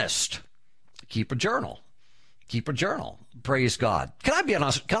honest, keep a journal. Keep a journal. Praise God. Can I be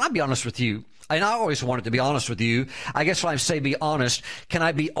honest with you? And I always wanted to be honest with you. I guess when I say be honest, can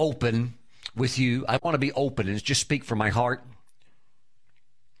I be open with you? I want to be open and just speak from my heart.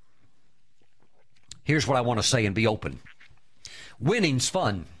 Here's what I want to say and be open. Winning's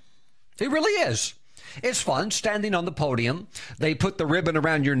fun. It really is. It's fun standing on the podium. They put the ribbon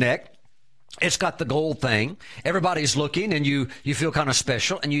around your neck. It's got the gold thing. Everybody's looking, and you feel kind of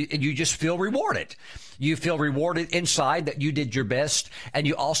special, and you just feel rewarded. You feel rewarded inside that you did your best, and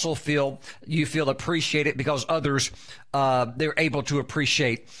you also feel appreciated because others they're able to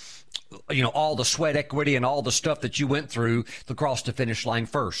appreciate all the sweat equity and all the stuff that you went through to cross the finish line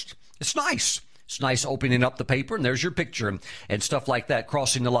first. It's nice. It's nice opening up the paper, and there's your picture and stuff like that,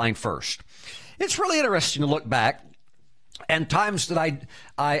 crossing the line first. It's really interesting to look back and times that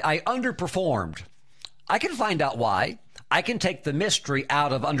I underperformed. I can find out why. I can take the mystery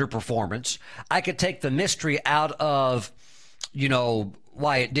out of underperformance. I could take the mystery out of,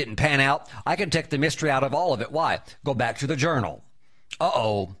 why it didn't pan out. I can take the mystery out of all of it. Why? Go back to the journal.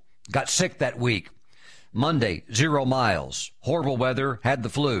 Got sick that week. Monday, 0 miles. Horrible weather, had the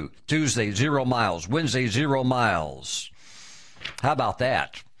flu. Tuesday, 0 miles. Wednesday, 0 miles. How about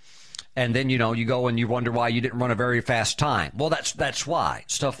that? And then, you go and you wonder why you didn't run a very fast time. Well, that's why.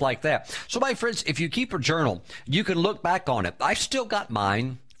 Stuff like that. So, my friends, if you keep a journal, you can look back on it. I've still got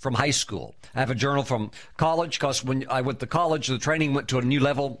mine from high school. I have a journal from college because when I went to college, the training went to a new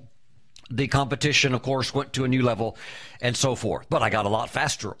level. The competition, of course, went to a new level and so forth. But I got a lot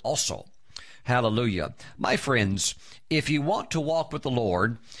faster also. Hallelujah. My friends, if you want to walk with the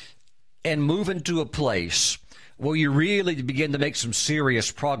Lord and move into a place where you really begin to make some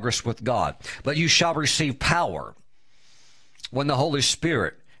serious progress with God, but you shall receive power when the Holy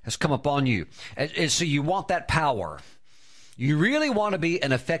Spirit has come upon you. And so you want that power. You really want to be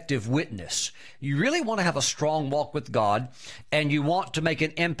an effective witness. You really want to have a strong walk with God, and you want to make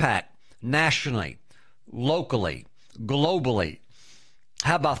an impact nationally, locally, globally.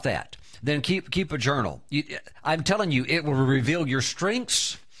 How about that? Then keep a journal. I'm telling you, it will reveal your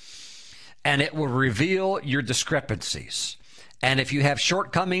strengths and it will reveal your discrepancies. And if you have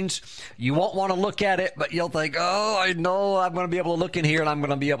shortcomings, you won't want to look at it, but you'll think, I know I'm going to be able to look in here and I'm going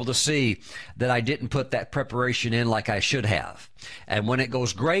to be able to see that I didn't put that preparation in like I should have. And when it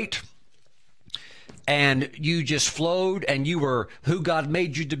goes great and you just flowed and you were who God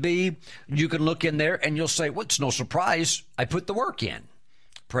made you to be, you can look in there and you'll say, well, it's no surprise. I put the work in.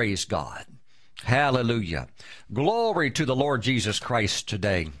 Praise God. Hallelujah. Glory to the Lord Jesus Christ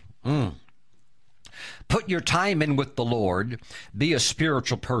today. Put your time in with the Lord. Be a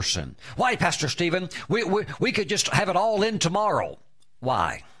spiritual person. Why, Pastor Stephen? We could just have it all in tomorrow.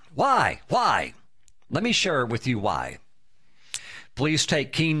 Why? Let me share with you why. Please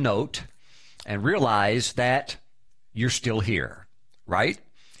take keen note and realize that you're still here, right?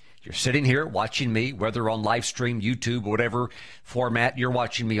 You're sitting here watching me, whether on live stream, YouTube, whatever format you're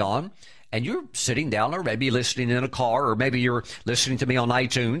watching me on, and you're sitting down or maybe listening in a car, or maybe you're listening to me on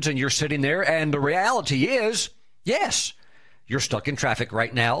iTunes, and you're sitting there, and the reality is, yes, you're stuck in traffic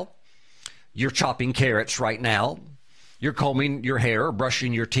right now. You're chopping carrots right now. You're combing your hair,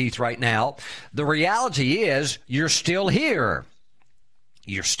 brushing your teeth right now. The reality is you're still here.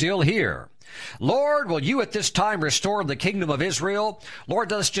 You're still here. Lord, will you at this time restore the kingdom of Israel?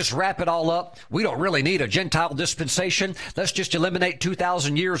 Lord, let's just wrap it all up. We don't really need a Gentile dispensation. Let's just eliminate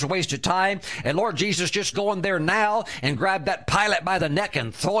 2,000 years of wasted time. And Lord Jesus, just go in there now and grab that Pilate by the neck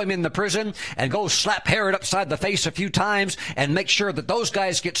and throw him in the prison and go slap Herod upside the face a few times and make sure that those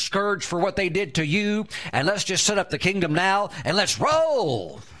guys get scourged for what they did to you. And let's just set up the kingdom now and let's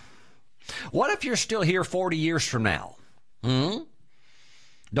roll. What if you're still here 40 years from now?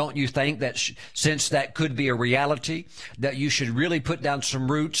 Don't you think that since that could be a reality, that you should really put down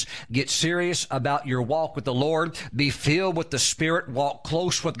some roots, get serious about your walk with the Lord, be filled with the Spirit, walk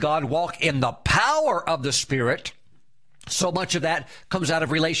close with God, walk in the power of the Spirit? So much of that comes out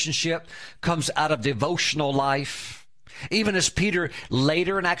of relationship, comes out of devotional life. Even as Peter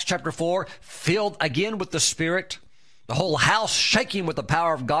later in Acts chapter 4, filled again with the Spirit, the whole house shaking with the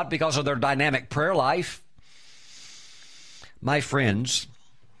power of God because of their dynamic prayer life. My friends,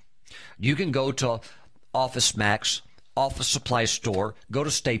 you can go to Office Max, Office Supply Store, go to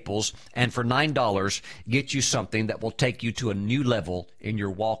Staples, and for $9 get you something that will take you to a new level in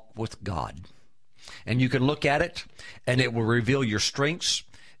your walk with God. And you can look at it, and it will reveal your strengths.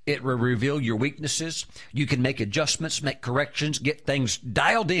 It will reveal your weaknesses. You can make adjustments, make corrections, get things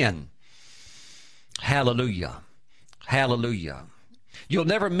dialed in. Hallelujah. Hallelujah. You'll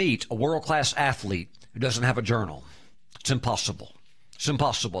never meet a world-class athlete who doesn't have a journal. It's impossible. It's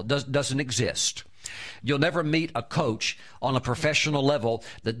impossible. It doesn't exist. You'll never meet a coach on a professional level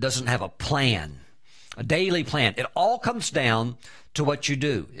that doesn't have a plan, a daily plan. It all comes down to what you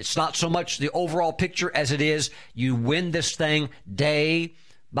do. It's not so much the overall picture as it is you win this thing day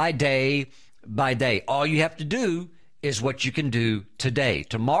by day by day. All you have to do is what you can do today.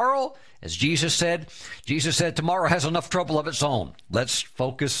 Tomorrow, as Jesus said, tomorrow has enough trouble of its own. Let's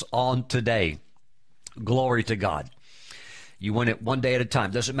focus on today. Glory to God. You win it one day at a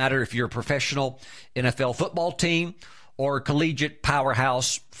time. Doesn't matter if you're a professional NFL football team or a collegiate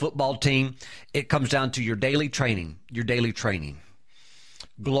powerhouse football team. It comes down to your daily training,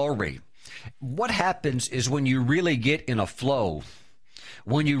 Glory. What happens is when you really get in a flow,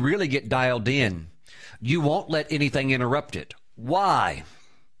 when you really get dialed in, you won't let anything interrupt it. Why?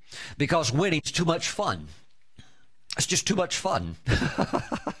 Because winning's too much fun. It's just too much fun.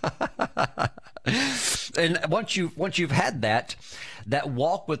 And once you've had that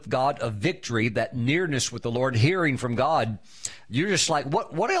walk with God of victory, that nearness with the Lord, hearing from God, you're just like,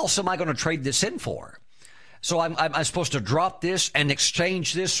 what else am I going to trade this in for? So I'm supposed to drop this and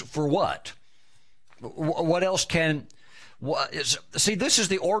exchange this for what? What else see, this is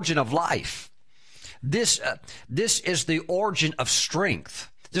the origin of life. This is the origin of strength.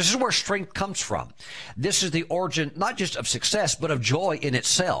 This is where strength comes from. This is the origin, not just of success, but of joy in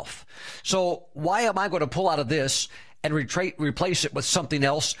itself. So why am I going to pull out of this and replace it with something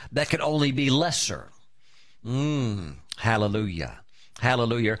else that can only be lesser? Hallelujah.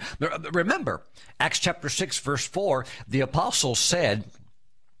 Hallelujah. Remember, Acts chapter 6, verse 4, the apostles said,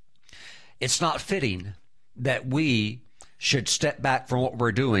 it's not fitting that we should step back from what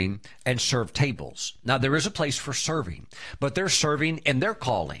we're doing and serve tables. Now, there is a place for serving, but they're serving in their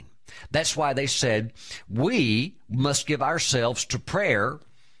calling. That's why they said, we must give ourselves to prayer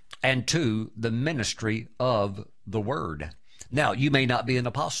and to the ministry of the word. Now, you may not be an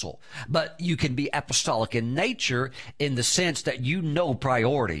apostle, but you can be apostolic in nature in the sense that you know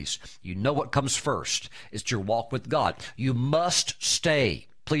priorities. You know what comes first. It's your walk with God. You must stay.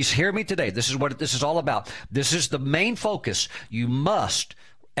 Please hear me today. This is what this is all about. This is the main focus. You must,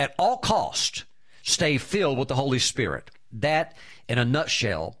 at all cost, stay filled with the Holy Spirit. That, in a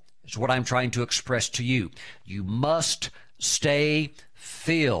nutshell, is what I'm trying to express to you. You must stay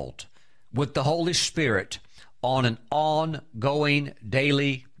filled with the Holy Spirit on an ongoing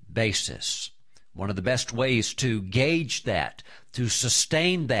daily basis. One of the best ways to gauge that, to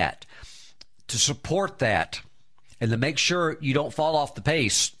sustain that, to support that, and to make sure you don't fall off the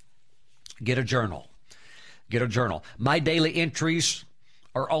pace, get a journal. Get a journal. My daily entries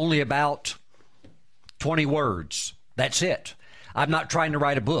are only about 20 words. That's it. I'm not trying to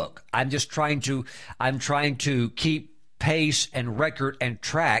write a book. I'm trying to keep pace and record and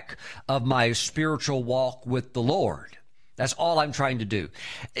track of my spiritual walk with the Lord. That's all I'm trying to do.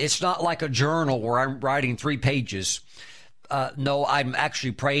 It's not like a journal where I'm writing 3 pages know I'm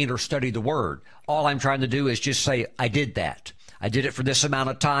actually praying or studying the Word. All I'm trying to do is just say, I did that. I did it for this amount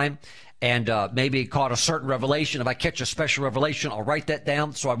of time, and maybe caught a certain revelation. If I catch a special revelation, I'll write that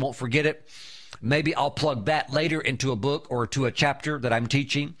down so I won't forget it. Maybe I'll plug that later into a book or to a chapter that I'm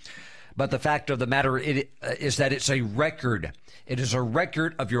teaching. But the fact of the matter is that it's a record. It is a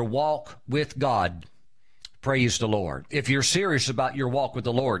record of your walk with God. Praise the Lord. If you're serious about your walk with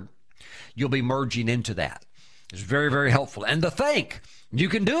the Lord, you'll be merging into that. It's very, very helpful. And to think you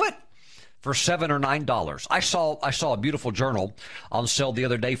can do it for $7 or $9. I saw a beautiful journal on sale the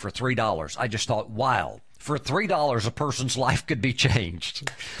other day for $3. I just thought, wow, for $3 a person's life could be changed.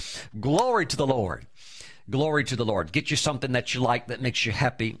 Glory to the Lord. Glory to the Lord. Get you something that you like, that makes you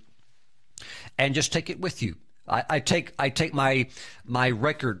happy, and just take it with you. I take my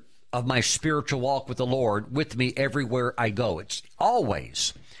record of my spiritual walk with the Lord with me everywhere I go. It's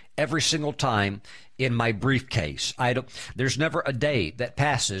always, every single time, in my briefcase. There's never a day that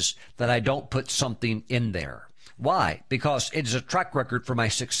passes that I don't put something in there. Why? Because it is a track record for my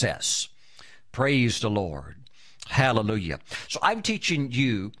success. Praise the Lord. Hallelujah. So I'm teaching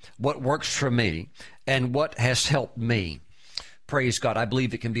you what works for me and what has helped me. Praise God. I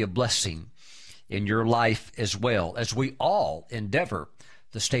believe it can be a blessing in your life as well, as we all endeavor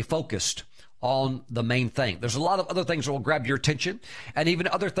to stay focused on the main thing. There's a lot of other things that will grab your attention, and even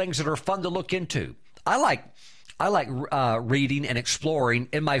other things that are fun to look into. I like reading and exploring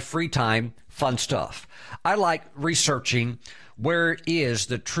in my free time fun stuff. I like researching where is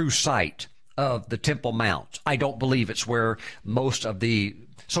the true site of the Temple Mount. I don't believe it's where most of the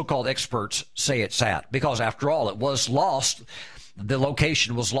so-called experts say it's at, because after all, it was lost. The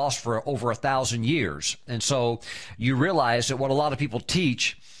location was lost for over 1,000 years. And so you realize that what a lot of people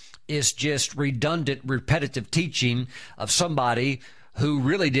teach is just redundant, repetitive teaching of somebody who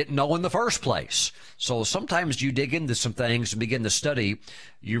really didn't know in the first place. So sometimes you dig into some things and begin to study,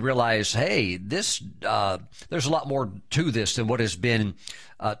 you realize, hey, there's a lot more to this than what has been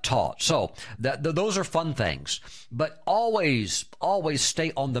taught. So those are fun things. But always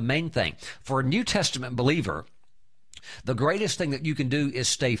stay on the main thing. For a New Testament believer, the greatest thing that you can do is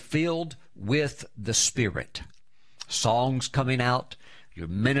stay filled with the Spirit. Songs coming out. You're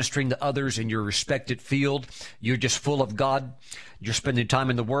ministering to others in your respected field. You're just full of God. You're spending time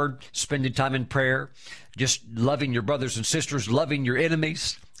in the Word, spending time in prayer, just loving your brothers and sisters, loving your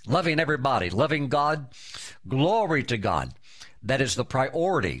enemies, loving everybody, loving God. Glory to God. That is the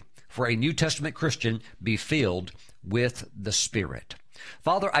priority for a New Testament Christian, be filled with the Spirit.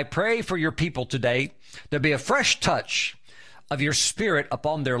 Father, I pray for your people today. There be a fresh touch of your Spirit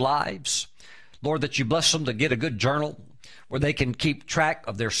upon their lives. Lord, that you bless them to get a good journal where they can keep track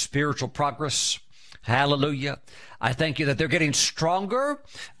of their spiritual progress. Hallelujah. I thank you that they're getting stronger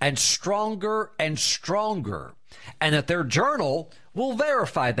and stronger and stronger, and that their journal will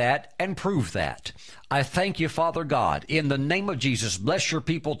verify that and prove that. I thank you, Father God, in the name of Jesus. Bless your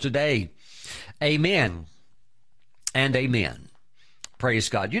people today. Amen and amen. Praise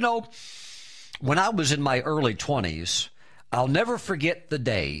God. You know, when I was in my early 20s, I'll never forget the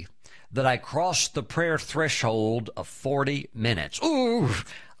day that I crossed the prayer threshold of 40 minutes. Ooh,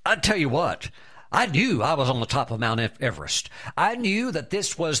 I tell you what, I knew I was on the top of Mount Everest. I knew that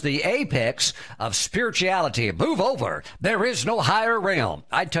this was the apex of spirituality. Move over. There is no higher realm.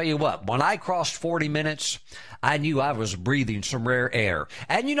 I tell you what, when I crossed 40 minutes, I knew I was breathing some rare air.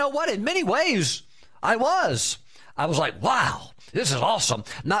 And you know what? In many ways, I was like, wow, this is awesome.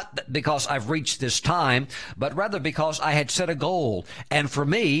 Not because I've reached this time, but rather because I had set a goal. And for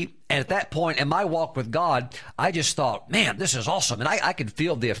me, at that point in my walk with God, I just thought, man, this is awesome. And I could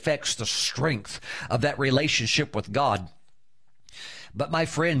feel the effects, the strength of that relationship with God. But my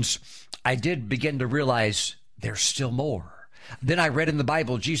friends, I did begin to realize there's still more. Then I read in the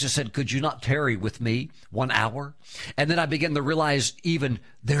Bible, Jesus said, could you not tarry with me 1 hour? And then I began to realize even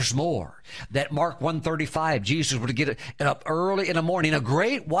there's more. That Mark 1:35, Jesus would get up early in the morning, a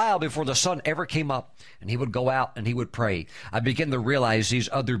great while before the sun ever came up, and he would go out and he would pray. I began to realize these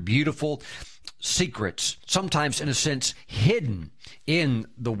other beautiful secrets, sometimes in a sense hidden in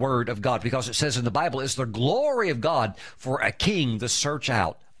the Word of God, because it says in the Bible, it's the glory of God for a king to search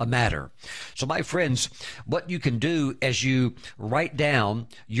out a matter. So my friends, what you can do as you write down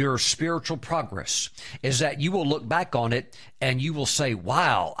your spiritual progress is that you will look back on it and you will say,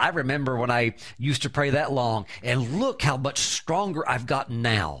 wow, I remember when I used to pray that long, and look how much stronger I've gotten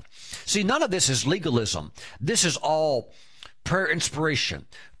now. See, none of this is legalism. This is all prayer inspiration,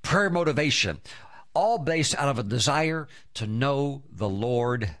 prayer motivation, all based out of a desire to know the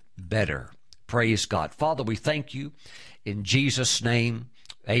Lord better. Praise God. Father, we thank you in Jesus' name.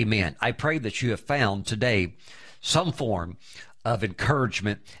 Amen. I pray that you have found today some form of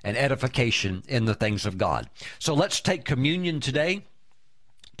encouragement and edification in the things of God. So let's take communion today.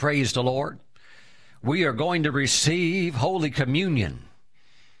 Praise the Lord. We are going to receive Holy Communion.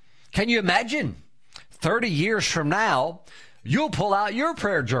 Can you imagine? 30 years from now, you'll pull out your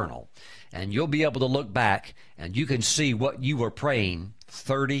prayer journal and you'll be able to look back and you can see what you were praying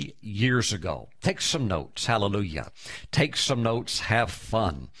 30 years ago. Take some notes. Hallelujah. Take some notes. Have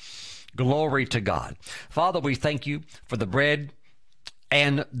fun. Glory to God. Father, we thank you for the bread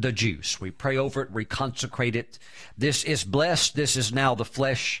and the juice. We pray over it. We consecrate it. This is blessed. This is now the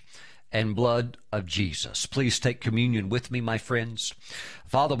flesh and blood of Jesus. Please take communion with me, my friends.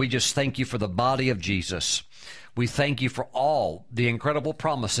 Father, we just thank you for the body of Jesus. We thank you for all the incredible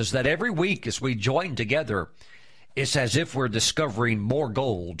promises that every week as we join together, it's as if we're discovering more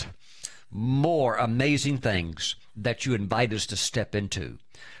gold, more amazing things that you invite us to step into.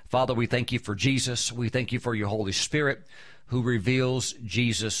 Father, we thank you for Jesus. We thank you for your Holy Spirit who reveals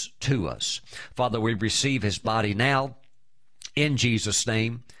Jesus to us. Father, we receive his body now. In Jesus'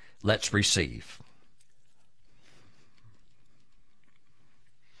 name, let's receive.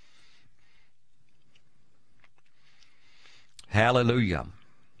 Hallelujah.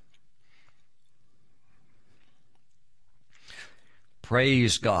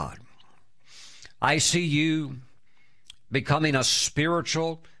 Praise God. I see you becoming a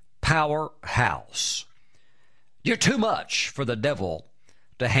spiritual powerhouse. You're too much for the devil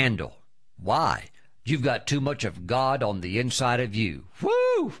to handle. Why? You've got too much of God on the inside of you.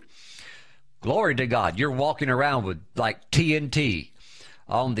 Woo! Glory to God. You're walking around with like TNT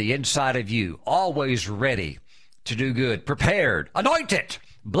on the inside of you, always ready to do good, prepared, anointed,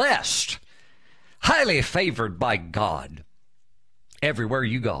 blessed, highly favored by God everywhere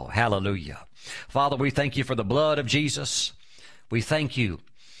you go. Hallelujah. Father, we thank you for the blood of Jesus. We thank you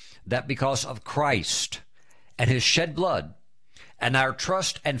that because of Christ and his shed blood and our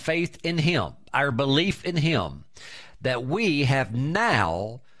trust and faith in him, our belief in him, that we have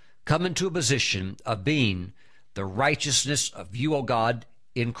now come into a position of being the righteousness of you, O God,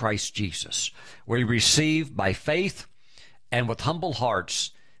 in Christ Jesus. We receive by faith and with humble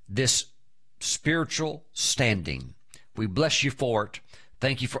hearts this spiritual standing. We bless you for it.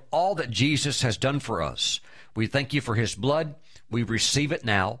 Thank you for all that Jesus has done for us. We thank you for his blood. We receive it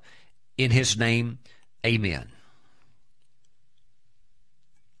now. In his name, amen.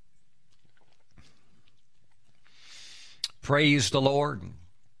 Praise the Lord.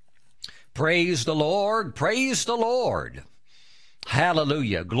 Praise the Lord. Praise the Lord.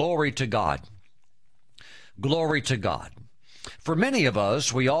 Hallelujah. Glory to God. Glory to God. For many of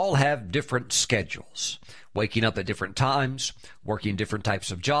us, we all have different schedules. Waking up at different times, working different types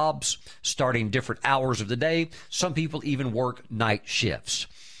of jobs, starting different hours of the day. Some people even work night shifts.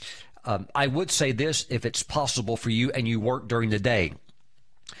 I would say this, if it's possible for you and you work during the day,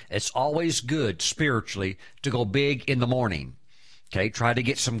 it's always good spiritually to go big in the morning. Okay, try to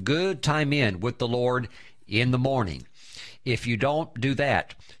get some good time in with the Lord in the morning. If you don't do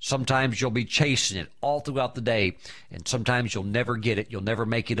that, sometimes you'll be chasing it all throughout the day, and sometimes you'll never get it. You'll never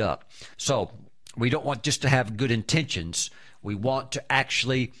make it up. So we don't want just to have good intentions. We want to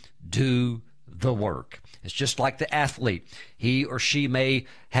actually do the work. It's just like the athlete. He or she may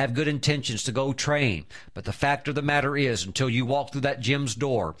have good intentions to go train, but the fact of the matter is, until you walk through that gym's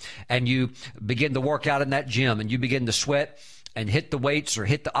door and you begin to work out in that gym and you begin to sweat and hit the weights or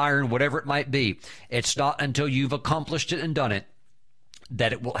hit the iron, whatever it might be, it's not until you've accomplished it and done it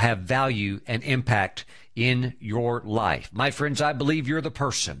that it will have value and impact in your life. My friends, I believe you're the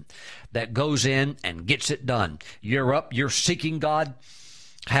person that goes in and gets it done. You're up, you're seeking God.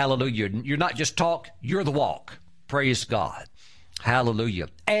 Hallelujah. You're not just talk, you're the walk. Praise God. Hallelujah.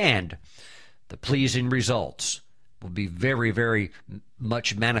 And the pleasing results will be very, very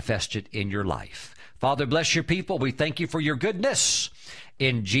much manifested in your life. Father, bless your people. We thank you for your goodness.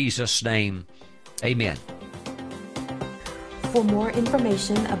 In Jesus' name, amen. For more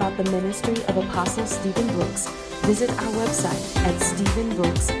information about the ministry of Apostle Stephen Brooks, visit our website at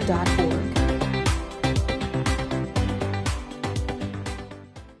stephenbrooks.org.